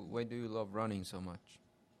do you love running so much?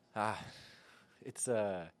 It's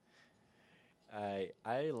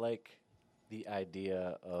I like the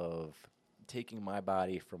idea of taking my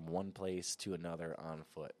body from one place to another on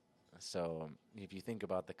foot. So if you think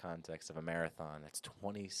about the context of a marathon, it's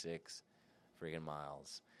 26 friggin'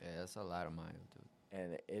 miles. Yeah, that's a lot of miles, dude.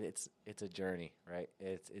 And it's a journey, right?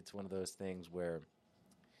 It's one of those things where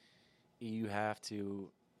you have to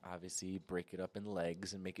obviously break it up in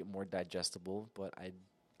legs and make it more digestible. But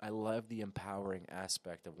I love the empowering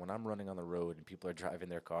aspect of when I'm running on the road and people are driving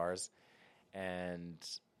their cars, and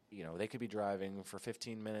they could be driving for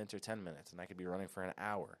 15 minutes or 10 minutes, and I could be running for an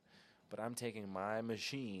hour. But I'm taking my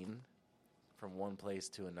machine from one place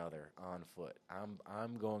to another on foot.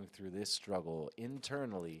 I'm going through this struggle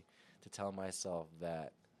internally to tell myself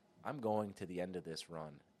that I'm going to the end of this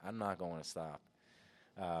run. I'm not going to stop.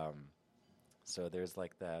 Um, so there's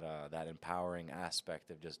like that empowering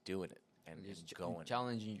aspect of just doing it and Just going.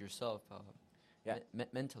 challenging yourself Yeah,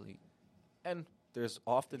 mentally. and there's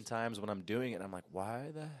often times when I'm doing it, and I'm like,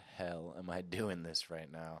 why the hell am I doing this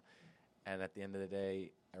right now? And at the end of the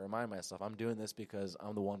day, I remind myself I'm doing this because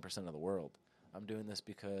I'm the 1% of the world. I'm doing this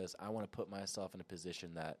because I want to put myself in a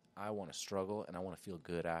position that I want to struggle and I want to feel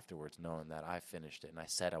good afterwards, knowing that I finished it and I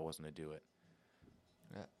said I was going to do it.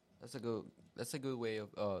 Yeah, that's a good way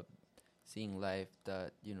of seeing life.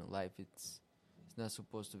 That life it's not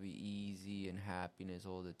supposed to be easy and happiness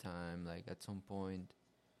all the time. Like at some point,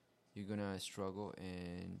 you're gonna struggle,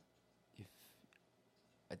 and if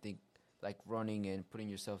I think like running and putting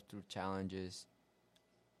yourself through challenges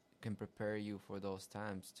can prepare you for those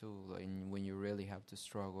times too. Like when you really have to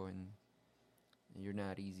struggle and you're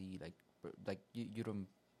not easy. Like you don't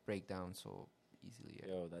break down so easily.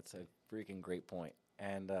 Yeah. Yo, that's a freaking great point.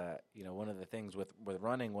 And one of the things with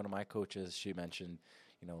running, one of my coaches, she mentioned,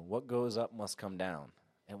 what goes up must come down,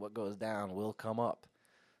 and what goes down will come up.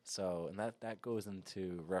 So, and that goes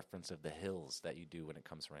into reference of the hills that you do when it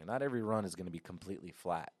comes to running. Not every run is going to be completely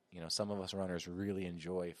flat. Some of us runners really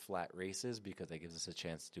enjoy flat races because that gives us a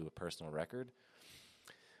chance to do a personal record.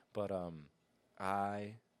 But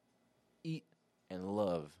I eat and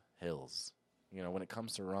love hills. When it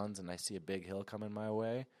comes to runs and I see a big hill coming my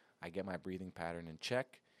way, I get my breathing pattern in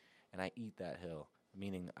check and I eat that hill,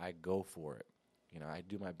 meaning I go for it. I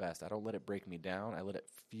do my best. I don't let it break me down. I let it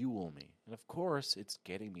fuel me. And of course, it's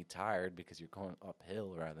getting me tired because you're going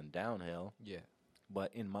uphill rather than downhill. Yeah.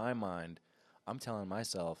 But in my mind, I'm telling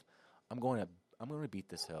myself, I'm going to beat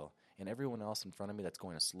this hill. And everyone else in front of me that's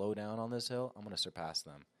going to slow down on this hill, I'm going to surpass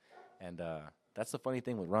them. And that's the funny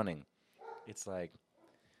thing with running. It's like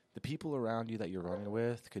the people around you that you're running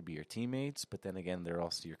with could be your teammates, but then again, they're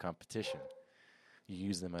also your competition. You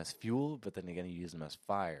use them as fuel, but then again, you use them as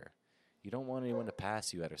fire. You don't want anyone to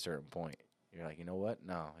pass you at a certain point. You're like, you know what?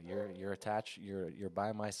 No, you're attached. You're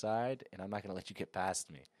by my side, and I'm not going to let you get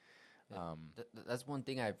past me. That's one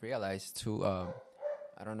thing I've realized too.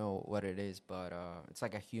 I don't know what it is, but it's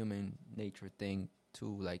like a human nature thing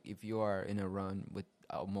too. Like if you are in a run with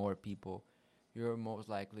more people, you're most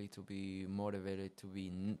likely to be motivated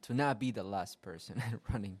to not be the last person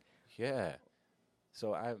running. Yeah.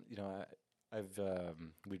 So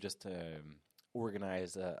we've just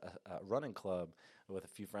organized a running club with a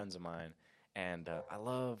few friends of mine, and I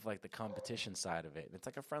love like the competition side of it. It's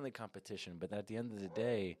like a friendly competition, but at the end of the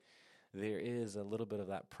day, there is a little bit of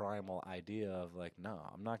that primal idea of like, no,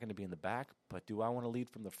 I'm not going to be in the back, but do I want to lead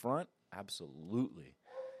from the front? Absolutely.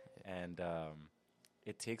 And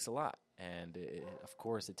it takes a lot. And of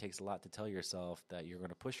course, it takes a lot to tell yourself that you're going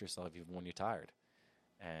to push yourself even when you're tired.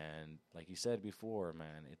 And like you said before,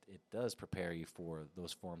 man, it does prepare you for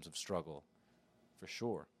those forms of struggle, for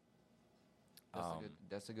sure.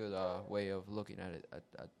 That's a good way of looking at it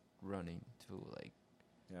at running too, like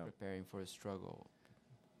Yeah. preparing for a struggle.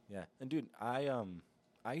 Yeah. And dude, I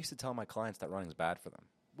used to tell my clients that running's bad for them,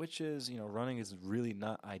 which is, running is really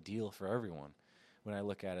not ideal for everyone when I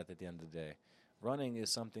look at it at the end of the day. Running is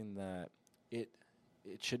something that it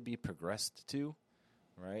should be progressed to,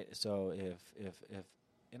 right? So if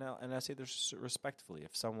and I say this respectfully,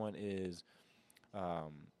 if someone is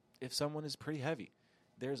pretty heavy,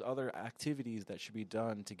 there's other activities that should be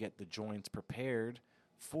done to get the joints prepared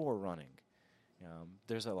for running.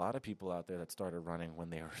 There's a lot of people out there that started running when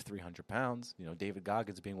they were 300 pounds. David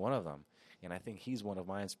Goggins being one of them, and I think he's one of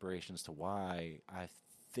my inspirations to why I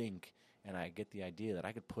think and I get the idea that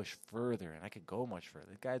I could push further and I could go much further.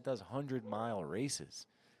 The guy does 100-mile races.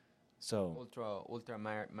 So ultra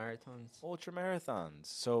marathons. Ultra marathons.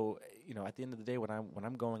 So, at the end of the day, when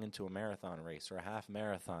I'm going into a marathon race or a half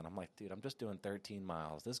marathon, I'm like, dude, I'm just doing 13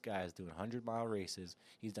 miles. This guy is doing 100-mile races.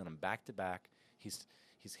 He's done them back to back. He's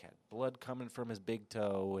had blood coming from his big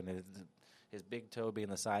toe, and his big toe being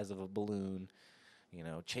the size of a balloon,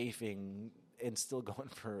 chafing and still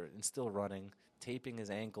and still running, taping his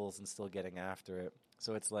ankles and still getting after it.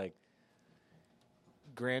 So it's like,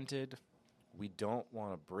 granted, we don't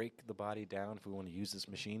want to break the body down if we want to use this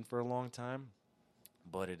machine for a long time,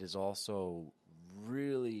 but it is also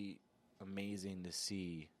really amazing to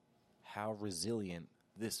see how resilient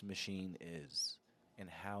this machine is and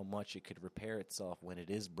how much it could repair itself when it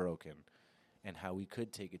is broken and how we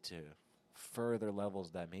could take it to further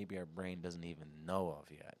levels that maybe our brain doesn't even know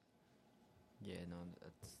of yet. Yeah, no,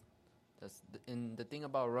 and the thing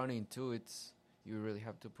about running too, it's you really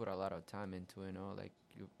have to put a lot of time into it. Like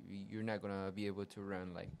you're not gonna be able to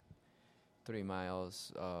run like 3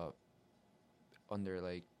 miles under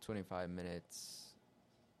like 25 minutes.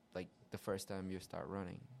 Like the first time you start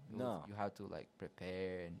running. No. You have to like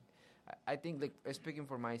prepare, and I think like speaking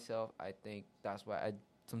for myself, I think that's why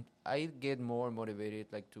I get more motivated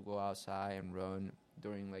like to go outside and run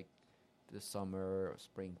during like the summer or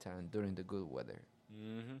springtime during the good weather.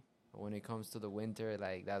 Mm-hmm. When it comes to the winter,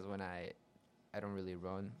 like that's when I don't really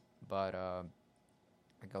run. But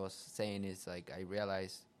like I was saying, is like I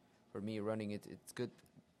realize for me running it's good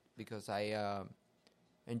because I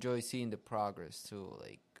enjoy seeing the progress too.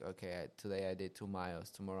 Like okay, today I did 2 miles.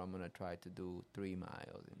 Tomorrow I'm gonna try to do 3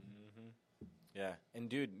 miles. And Mm-hmm. Yeah, and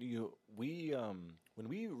dude, we when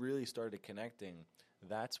we really started connecting,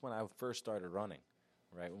 that's when I first started running,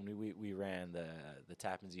 right? When we ran the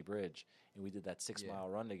Tappan Zee Bridge and we did that 6 mile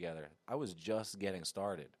run together. I was just getting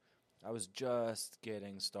started. I was just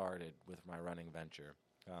getting started with my running venture,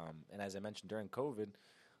 and as I mentioned during COVID,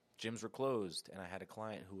 gyms were closed, and I had a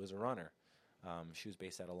client who was a runner. She was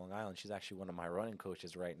based out of Long Island. She's actually one of my running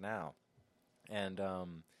coaches right now, and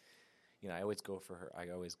I always go for her. I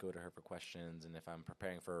always go to her for questions, and if I'm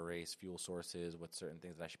preparing for a race, fuel sources, what certain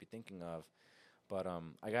things that I should be thinking of. But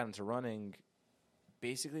I got into running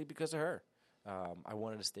basically because of her. I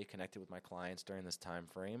wanted to stay connected with my clients during this time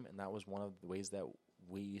frame, and that was one of the ways that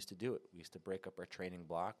we used to do it. We used to break up our training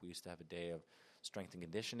block. We used to have a day of strength and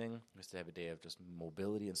conditioning. We used to have a day of just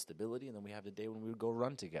mobility and stability, and then we have the day when we would go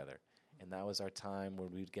run together. And that was our time where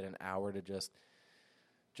we'd get an hour to just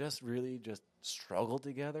really just struggle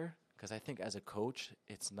together. Because I think as a coach,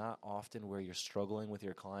 it's not often where you're struggling with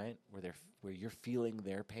your client, where you're feeling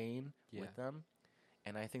their pain with them.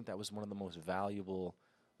 And I think that was one of the most valuable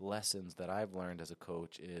lessons that I've learned as a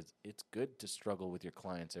coach is it's good to struggle with your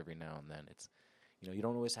clients every now and then. It's you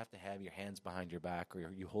don't always have to have your hands behind your back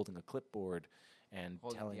or you holding a clipboard and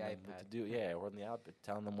telling them what to do. Yeah, holding the iPad,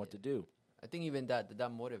 telling them what to do. I think even that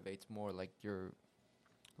motivates more. Like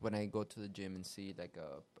when I go to the gym and see like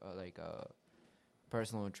a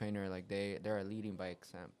personal trainer, like they're leading by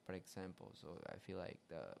example. So I feel like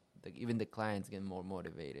even the clients get more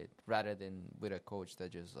motivated rather than with a coach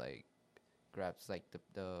that just like grabs like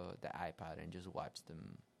the iPad and just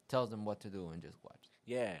tells them what to do and just watch.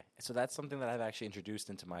 Yeah, so that's something that I've actually introduced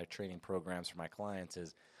into my training programs for my clients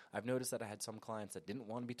is I've noticed that I had some clients that didn't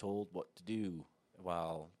want to be told what to do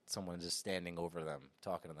while someone's just standing over them,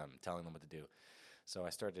 talking to them, telling them what to do. So I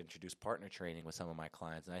started to introduce partner training with some of my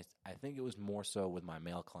clients, and I think it was more so with my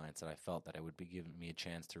male clients that I felt that it would be giving me a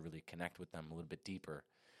chance to really connect with them a little bit deeper.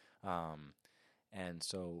 And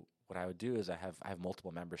so what I would do is I have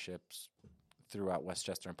multiple memberships throughout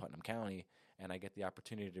Westchester and Putnam County, and I get the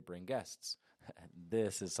opportunity to bring guests.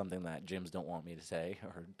 This is something that gyms don't want me to say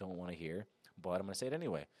or don't want to hear, but I'm going to say it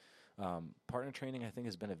anyway. Partner training, I think,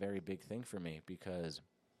 has been a very big thing for me because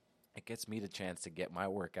it gets me the chance to get my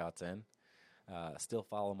workouts in, still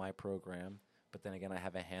follow my program, but then again, I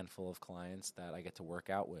have a handful of clients that I get to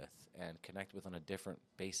work out with and connect with on a different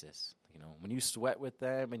basis. When you sweat with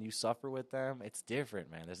them and you suffer with them, it's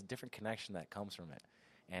different, man. There's a different connection that comes from it.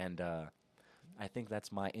 And I think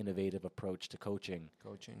that's my innovative approach to coaching.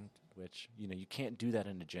 Which, you can't do that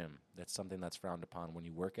in a gym. That's something that's frowned upon. When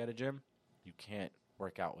you work at a gym, you can't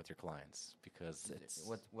work out with your clients because it's...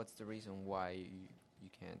 What's the reason why you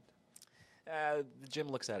can't? The gym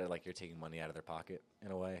looks at it like you're taking money out of their pocket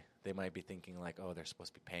in a way. They might be thinking like, oh, they're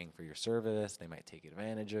supposed to be paying for your service. They might take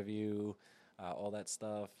advantage of you, all that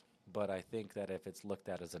stuff. But I think that if it's looked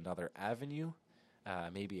at as another avenue,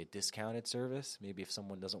 maybe a discounted service, maybe if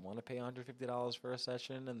someone doesn't want to pay $150 for a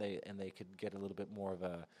session and they could get a little bit more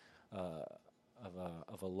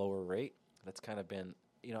of a lower rate, that's kind of been,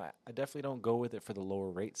 I definitely don't go with it for the lower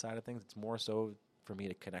rate side of things. It's more so for me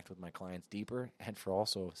to connect with my clients deeper and for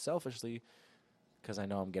also selfishly because I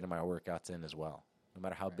know I'm getting my workouts in as well. No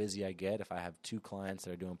matter how busy I get, if I have 2 clients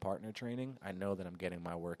that are doing partner training, I know that I'm getting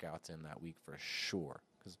my workouts in that week for sure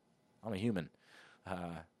because I'm a human.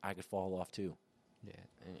 I could fall off too. Yeah,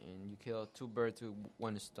 and you kill 2 birds with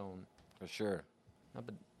 1 stone. For sure. No,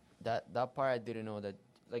 but that part I didn't know that.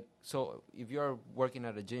 Like, so if you're working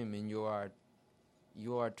at a gym and you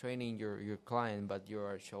are training your client, but you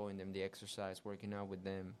are showing them the exercise, working out with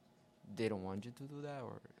them, they don't want you to do that,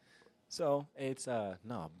 or? So it's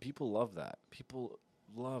no, people love that. People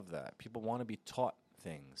love that. People want to be taught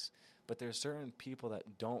things, but there's certain people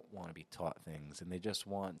that don't want to be taught things, and they just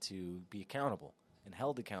want to be accountable and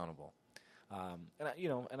held accountable.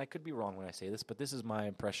 And I could be wrong when I say this, but this is my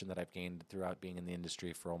impression that I've gained throughout being in the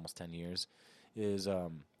industry for almost 10 years, is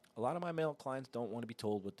a lot of my male clients don't want to be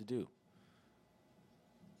told what to do.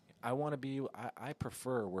 I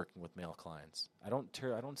prefer working with male clients. I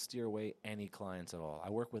don't steer away any clients at all.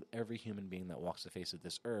 I work with every human being that walks the face of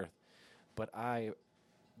this earth, but I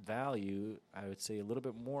value, I would say, a little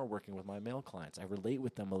bit more working with my male clients. I relate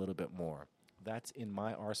with them a little bit more. That's in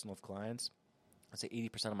my arsenal of clients. I'd say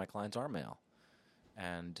 80% of my clients are male.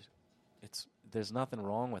 And there's nothing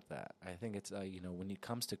wrong with that. I think it's, when it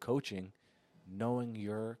comes to coaching, knowing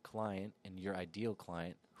your client and your ideal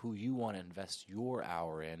client, who you want to invest your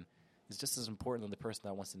hour in, is just as important than the person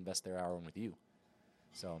that wants to invest their hour in with you.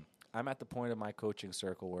 So I'm at the point of my coaching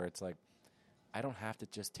circle where it's like, I don't have to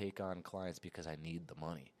just take on clients because I need the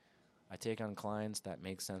money. I take on clients that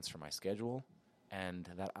make sense for my schedule and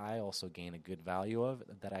that I also gain a good value of,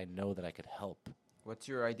 that I know that I could help. What's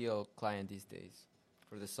your ideal client these days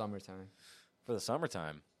for the summertime? For the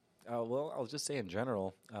summertime, well, I'll just say in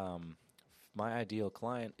general, my ideal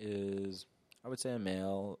client is, I would say, a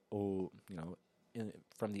male,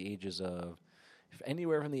 from the ages of,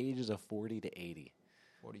 anywhere from the ages of 40 to 80.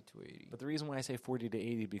 40 to 80. But the reason why I say 40 to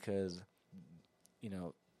 80, because,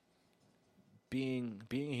 being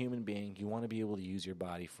a human being, you want to be able to use your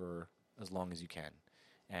body for as long as you can.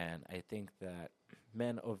 And I think that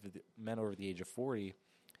men over the age of 40,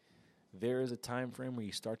 there is a time frame where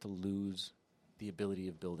you start to lose the ability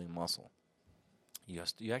of building muscle.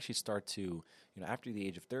 You actually start to, after the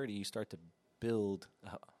age of 30, you start to build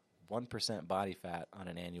 1% body fat on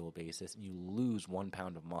an annual basis, and you lose 1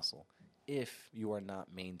 pound of muscle if you are not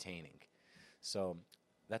maintaining. So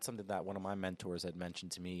that's something that one of my mentors had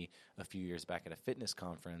mentioned to me a few years back at a fitness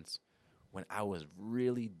conference when I was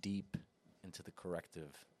really deep into the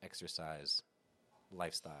corrective exercise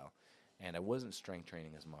lifestyle, and I wasn't strength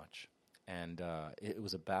training as much. And it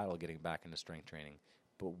was a battle getting back into strength training.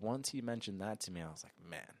 But once he mentioned that to me, I was like,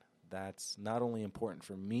 man, that's not only important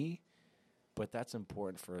for me, but that's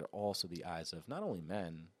important for also the eyes of not only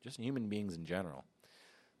men, just human beings in general.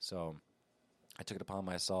 So I took it upon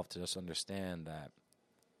myself to just understand that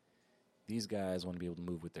these guys want to be able to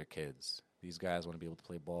move with their kids. These guys want to be able to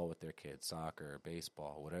play ball with their kids, soccer,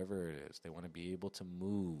 baseball, whatever it is. They want to be able to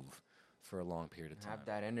move for a long period of time. Have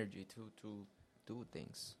that energy to do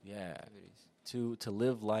things. Yeah. Activities. To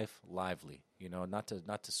live life lively, not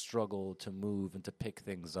to struggle to move and to pick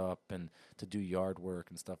things up and to do yard work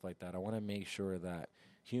and stuff like that. I want to make sure that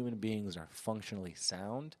human beings are functionally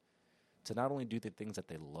sound to not only do the things that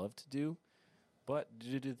they love to do, but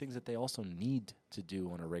to do the things that they also need to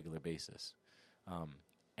do on a regular basis.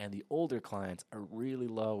 And the older clients, I really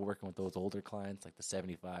love working with those older clients, like the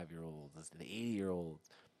 75-year-olds, the 80-year-olds,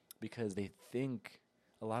 because a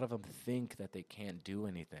lot of them think that they can't do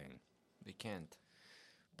anything. They can't.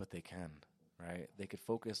 But they can, right? They could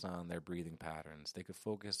focus on their breathing patterns. They could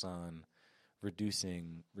focus on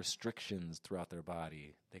reducing restrictions throughout their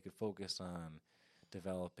body. They could focus on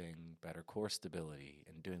developing better core stability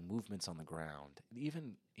and doing movements on the ground.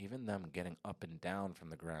 Even them getting up and down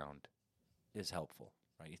from the ground is helpful,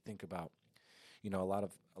 right? You think about, a lot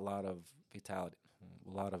of fatality,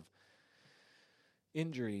 a lot of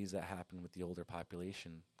injuries that happen with the older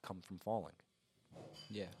population come from falling.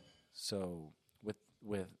 Yeah. So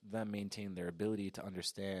with them maintaining their ability to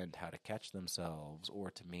understand how to catch themselves or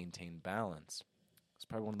to maintain balance, it's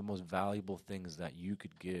probably one of the most valuable things that you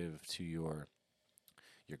could give to your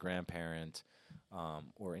grandparent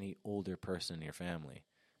or any older person in your family,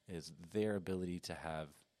 is their ability to have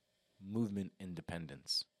movement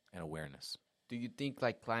independence and awareness. Do you think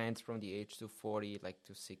like clients from the age to 40, like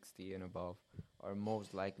to 60 and above, are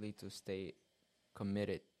most likely to stay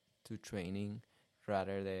committed to training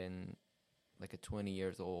rather than like a 20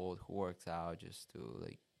 years old who works out just to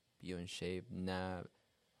like be in shape,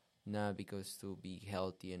 not because to be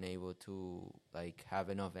healthy and able to like have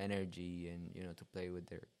enough energy and to play with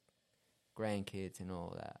their grandkids and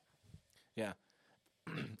all that? Yeah.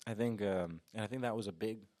 I think that was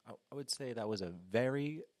I would say that was a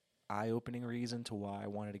very eye-opening reason to why I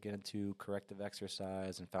wanted to get into corrective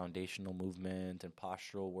exercise and foundational movement and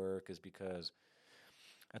postural work, is because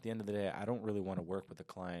at the end of the day, I don't really want to work with a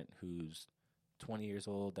client who's 20 years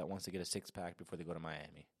old that wants to get a six-pack before they go to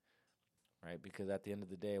Miami, right? Because at the end of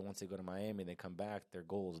the day, once they go to Miami, they come back, their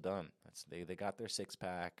goal is done. They got their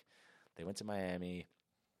six-pack, they went to Miami,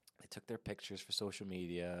 they took their pictures for social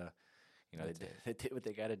media, they did what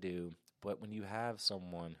they got to do. But when you have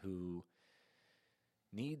someone who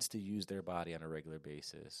needs to use their body on a regular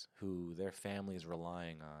basis, who their family is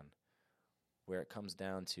relying on, where it comes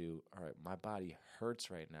down to, all right, my body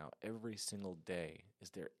hurts right now every single day. Is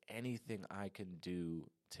there anything I can do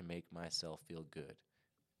to make myself feel good?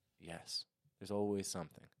 Yes, there's always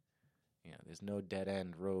something. There's no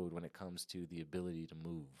dead-end road when it comes to the ability to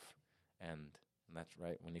move. And that's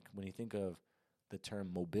right. When you think of the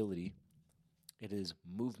term mobility, it is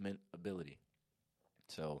movement ability.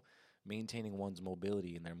 So maintaining one's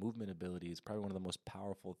mobility and their movement ability is probably one of the most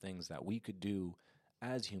powerful things that we could do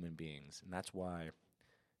as human beings. And that's why,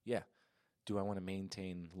 yeah, do I want to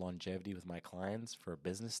maintain longevity with my clients for a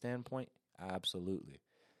business standpoint? Absolutely.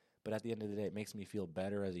 But at the end of the day, it makes me feel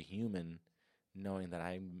better as a human knowing that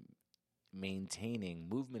I'm maintaining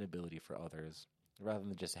movement ability for others rather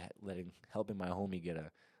than just helping my homie get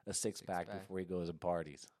a six-pack before he goes and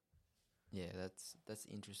parties. Yeah, that's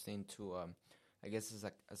interesting too. I guess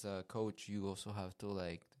as a coach, you also have to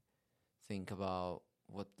like think about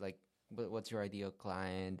what's your ideal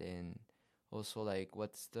client, and also like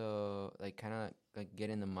what's the like kind of like get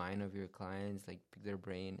in the mind of your clients, like pick their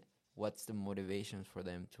brain. What's the motivations for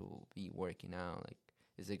them to be working out? Like,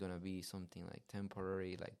 is it gonna be something like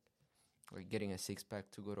temporary, like getting a six pack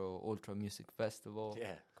to go to Ultra Music Festival,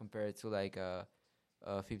 Yeah. compared to like a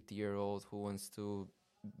 50-year-old who wants to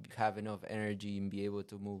have enough energy and be able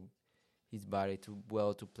to move his body to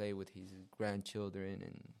play with his grandchildren.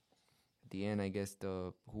 And at the end, I guess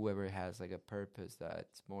the whoever has like a purpose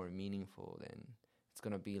that's more meaningful, then it's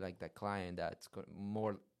gonna be like that client that's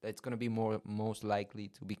gonna be more most likely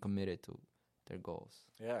to be committed to their goals.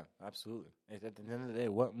 Yeah, absolutely. At the end of the day,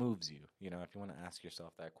 what moves you? You know, if you want to ask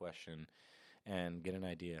yourself that question and get an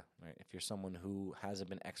idea, right? If you're someone who hasn't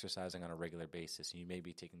been exercising on a regular basis, and you may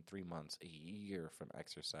be taking 3 months, a year from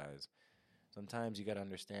exercise, sometimes you got to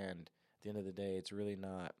understand at the end of the day, it's really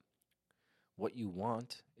not what you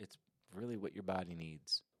want, it's really what your body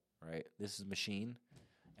needs, right? This is a machine,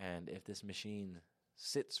 and if this machine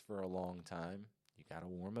sits for a long time, you got to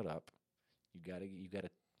warm it up. You got to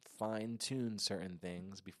fine tune certain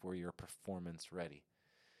things before you're performance ready,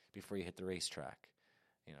 before you hit the racetrack.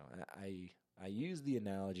 You know, I use the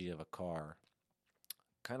analogy of a car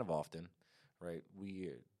kind of often, right?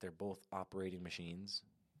 They're both operating machines.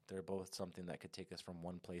 They're both something that could take us from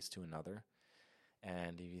one place to another.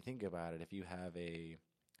 And if you think about it, if you have a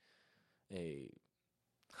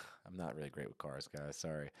I'm not really great with cars, guys,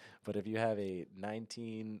 sorry. But if you have a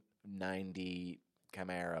 1990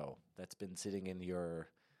 Camaro that's been sitting in your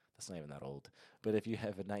that's not even that old. But if you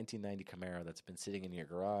have a 1990 Camaro that's been sitting in your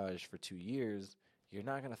garage for 2 years, you're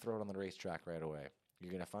not going to throw it on the racetrack right away.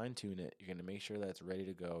 You're going to fine-tune it. You're going to make sure that it's ready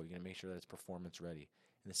to go. You're going to make sure that it's performance ready.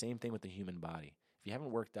 And the same thing with the human body. If you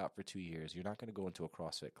haven't worked out for 2 years, you're not going to go into a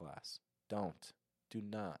CrossFit class. Don't. Do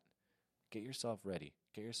not. Get yourself ready.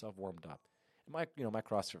 Get yourself warmed up. And my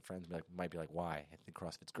CrossFit friends might be like, why? I think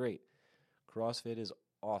CrossFit's great. CrossFit is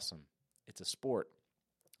awesome. It's a sport.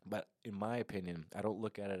 But in my opinion, I don't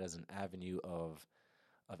look at it as an avenue of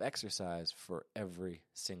exercise for every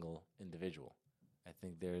single individual. I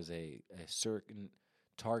think there's a certain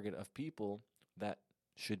target of people that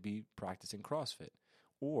should be practicing CrossFit.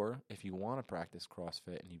 Or if you want to practice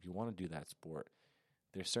CrossFit and if you want to do that sport,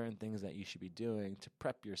 there's certain things that you should be doing to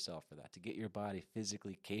prep yourself for that, to get your body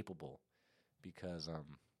physically capable, because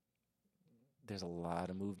there's a lot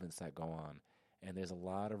of movements that go on. And there's a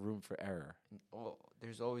lot of room for error. Oh,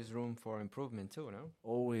 there's always room for improvement too, no?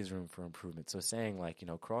 Always room for improvement. So saying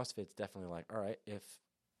CrossFit's definitely like, all right, if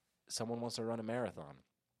someone wants to run a marathon,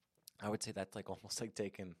 I would say that's like almost like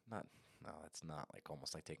that's not like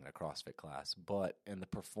almost like taking a CrossFit class. But in the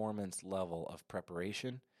performance level of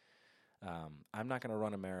preparation, I'm not going to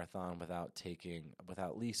run a marathon without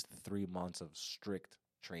at least 3 months of strict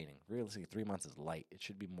training. Realistically, 3 months is light. It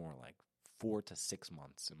should be more like 4 to 6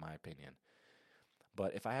 months, in my opinion.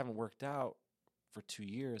 But if I haven't worked out for 2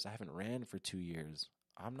 years, I haven't ran for 2 years,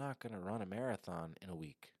 I'm not going to run a marathon in a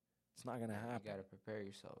week. It's not going to happen. You got to prepare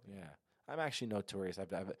yourself. Yeah. I'm actually notorious.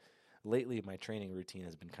 Lately, my training routine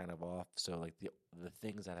has been kind of off. So like the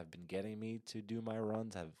things that have been getting me to do my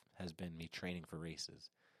runs has been me training for races.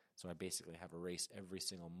 So I basically have a race every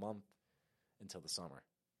single month until the summer.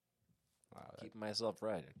 Wow. Keeping myself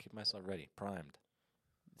ready, primed.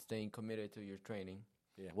 Staying committed to your training.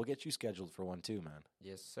 Yeah, we'll get you scheduled for one too, man.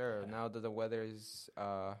 Yes, sir. Now that the weather is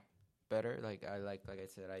better, like I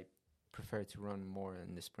said, I prefer to run more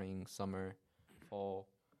in the spring, summer, fall.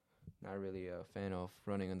 Not really a fan of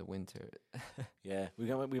running in the winter. Yeah,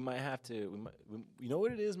 we might have to. You know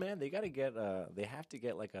what it is, man? They have to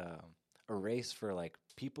get like a race for like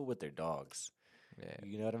people with their dogs. Yeah.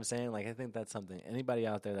 You know what I'm saying? Like I think that's something. Anybody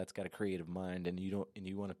out there that's got a creative mind and you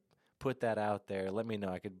want to put that out there, let me know.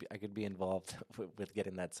 I could be involved with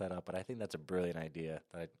getting that set up. But I think that's a brilliant idea.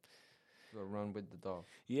 Go run with the dog.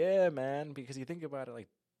 Yeah, man. Because you think about it, like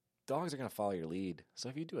dogs are gonna follow your lead. So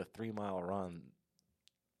if you do a 3-mile run,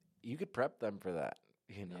 you could prep them for that.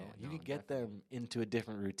 You could get them into a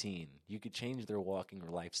different routine. You could change their walking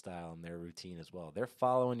lifestyle and their routine as well. They're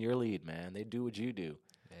following your lead, man. They do what you do.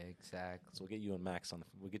 Exactly. So we'll get you Max on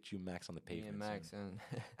the pavement. Me and Max, and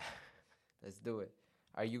Let's do it.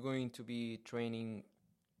 Are you going to be training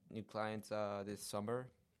new clients this summer?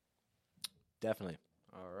 Definitely.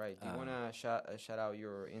 All right. Do you want to shout out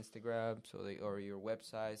your Instagram or your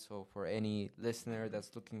website, so for any listener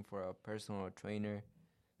that's looking for a personal trainer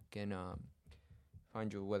can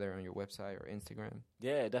find you whether on your website or Instagram?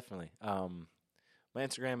 Yeah, definitely. My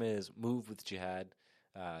Instagram is move with Jehad.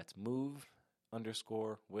 It's move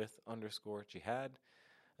underscore with underscore Jehad.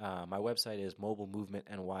 My website is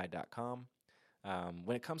mobilemovementny.com.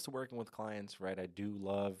 When it comes to working with clients, right, I do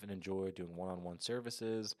love and enjoy doing one-on-one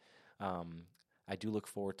services. I do look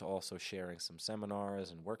forward to also sharing some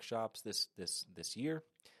seminars and workshops this year.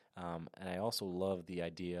 And I also love the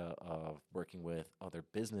idea of working with other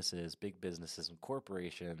businesses, big businesses and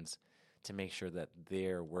corporations to make sure that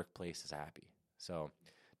their workplace is happy. So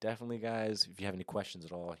definitely, guys, if you have any questions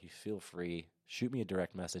at all, you feel free. Shoot me a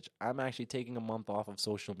direct message. I'm actually taking a month off of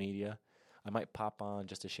social media. I might pop on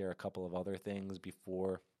just to share a couple of other things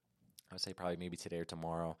before, I would say probably maybe today or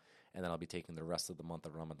tomorrow, and then I'll be taking the rest of the month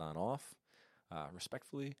of Ramadan off,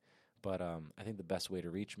 respectfully. But I think the best way to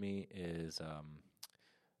reach me is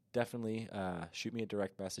definitely shoot me a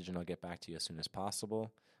direct message, and I'll get back to you as soon as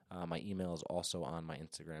possible. My email is also on my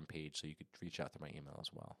Instagram page, so you could reach out through my email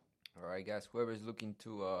as well. All right, guys. Whoever's looking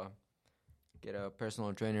to get a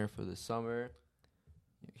personal trainer for the summer,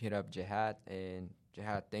 hit up Jehad. And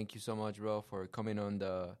Jehad, thank you so much, bro, for coming on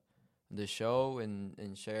the show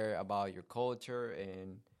and share about your culture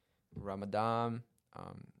and Ramadan.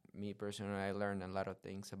 Me personally, I learned a lot of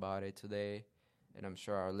things about it today, and I'm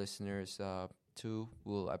sure our listeners too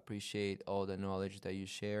will appreciate all the knowledge that you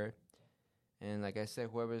shared. And like I said,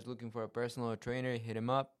 whoever's looking for a personal trainer, hit him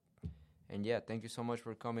up. And yeah, thank you so much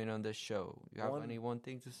for coming on this show. You have one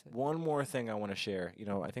thing to say? One more thing I want to share. You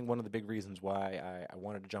know, I think one of the big reasons why I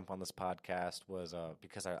wanted to jump on this podcast was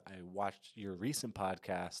because I watched your recent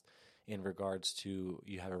podcast in regards to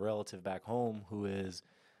you have a relative back home who's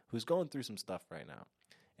going through some stuff right now.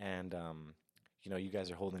 And, you know, you guys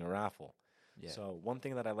are holding a raffle. Yeah. So one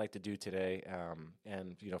thing that I'd like to do today,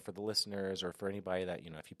 and, you know, for the listeners or for anybody that, you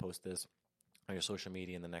know, if you post this on your social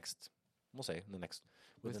media in the next, we'll say in the next,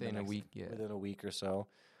 within a week, yeah. Within a week or so,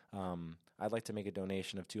 I'd like to make a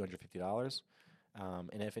donation of $250.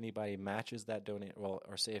 And if anybody matches that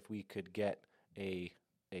or say if we could get a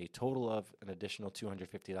total of an additional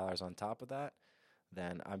 $250 on top of that,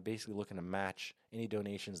 then I'm basically looking to match any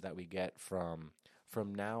donations that we get from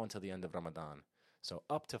now until the end of Ramadan. So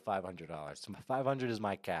up to $500. So $500 is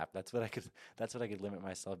my cap. That's what I could limit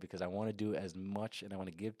myself, because I want to do as much and I want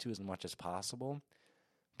to give to as much as possible.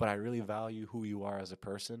 But I really value who you are as a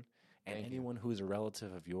person, and anyone who is a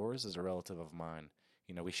relative of yours is a relative of mine.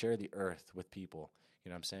 You know, we share the earth with people. You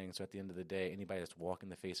know what I'm saying? So at the end of the day, anybody that's walking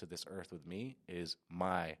the face of this earth with me is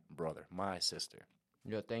my brother, my sister.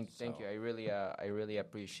 Yeah, thank you. I really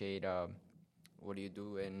appreciate what you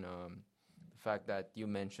do, and the fact that you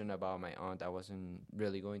mentioned about my aunt. I wasn't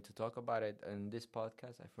really going to talk about it in this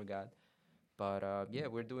podcast. I forgot. But yeah,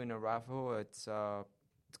 we're doing a raffle. It's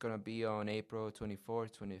going to be on April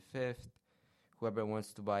 24th, 25th. Whoever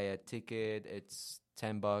wants to buy a ticket, it's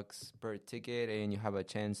 $10 per ticket, and you have a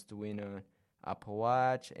chance to win an Apple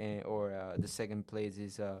Watch, or the second place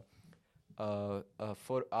is a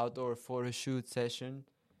outdoor photo shoot session.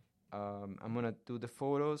 I'm going to do the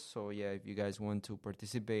photos, so yeah, if you guys want to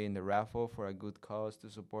participate in the raffle for a good cause to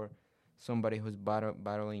support somebody who's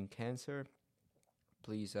battling cancer,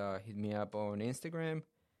 please hit me up on Instagram.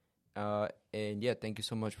 And yeah, thank you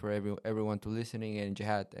so much for everyone to listening. And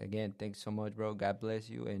Jehad, again, thanks so much, bro. God bless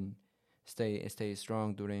you, and stay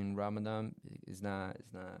strong during Ramadan. It's not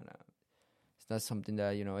something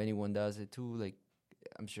that, you know, anyone does it too. Like,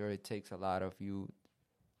 I'm sure it takes a lot of you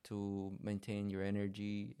to maintain your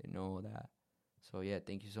energy and all that. So yeah,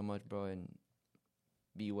 thank you so much, bro, and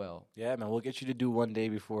be well. Yeah, man, we'll get you to do one day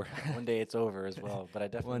before one day it's over as well. But I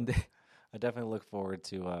definitely look forward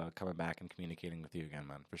to coming back and communicating with you again,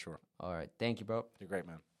 man, for sure. All right, thank you, bro. You're great,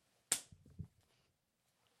 man.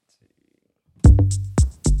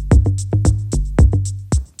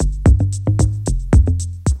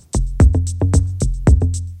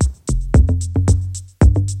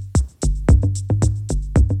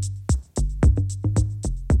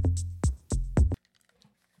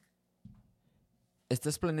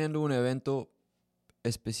 ¿Estás planeando un evento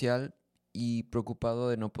especial y preocupado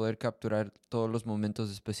de no poder capturar todos los momentos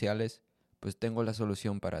especiales? Pues tengo la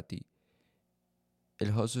solución para ti.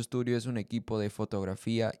 El Host Studio es un equipo de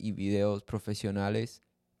fotografía y videos profesionales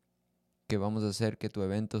que vamos a hacer que tu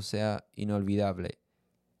evento sea inolvidable.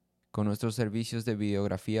 Con nuestros servicios de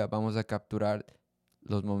videografía vamos a capturar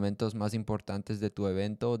los momentos más importantes de tu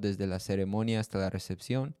evento, desde la ceremonia hasta la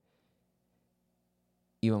recepción.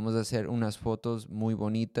 y vamos a hacer unas fotos muy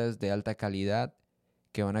bonitas de alta calidad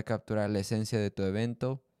que van a capturar la esencia de tu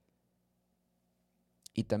evento.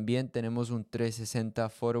 Y también tenemos un 360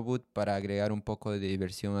 photo booth para agregar un poco de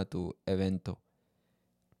diversión a tu evento.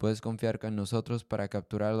 Puedes confiar con nosotros para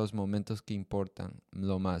capturar los momentos que importan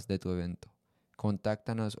lo más de tu evento.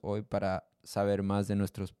 Contáctanos hoy para saber más de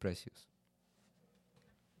nuestros precios.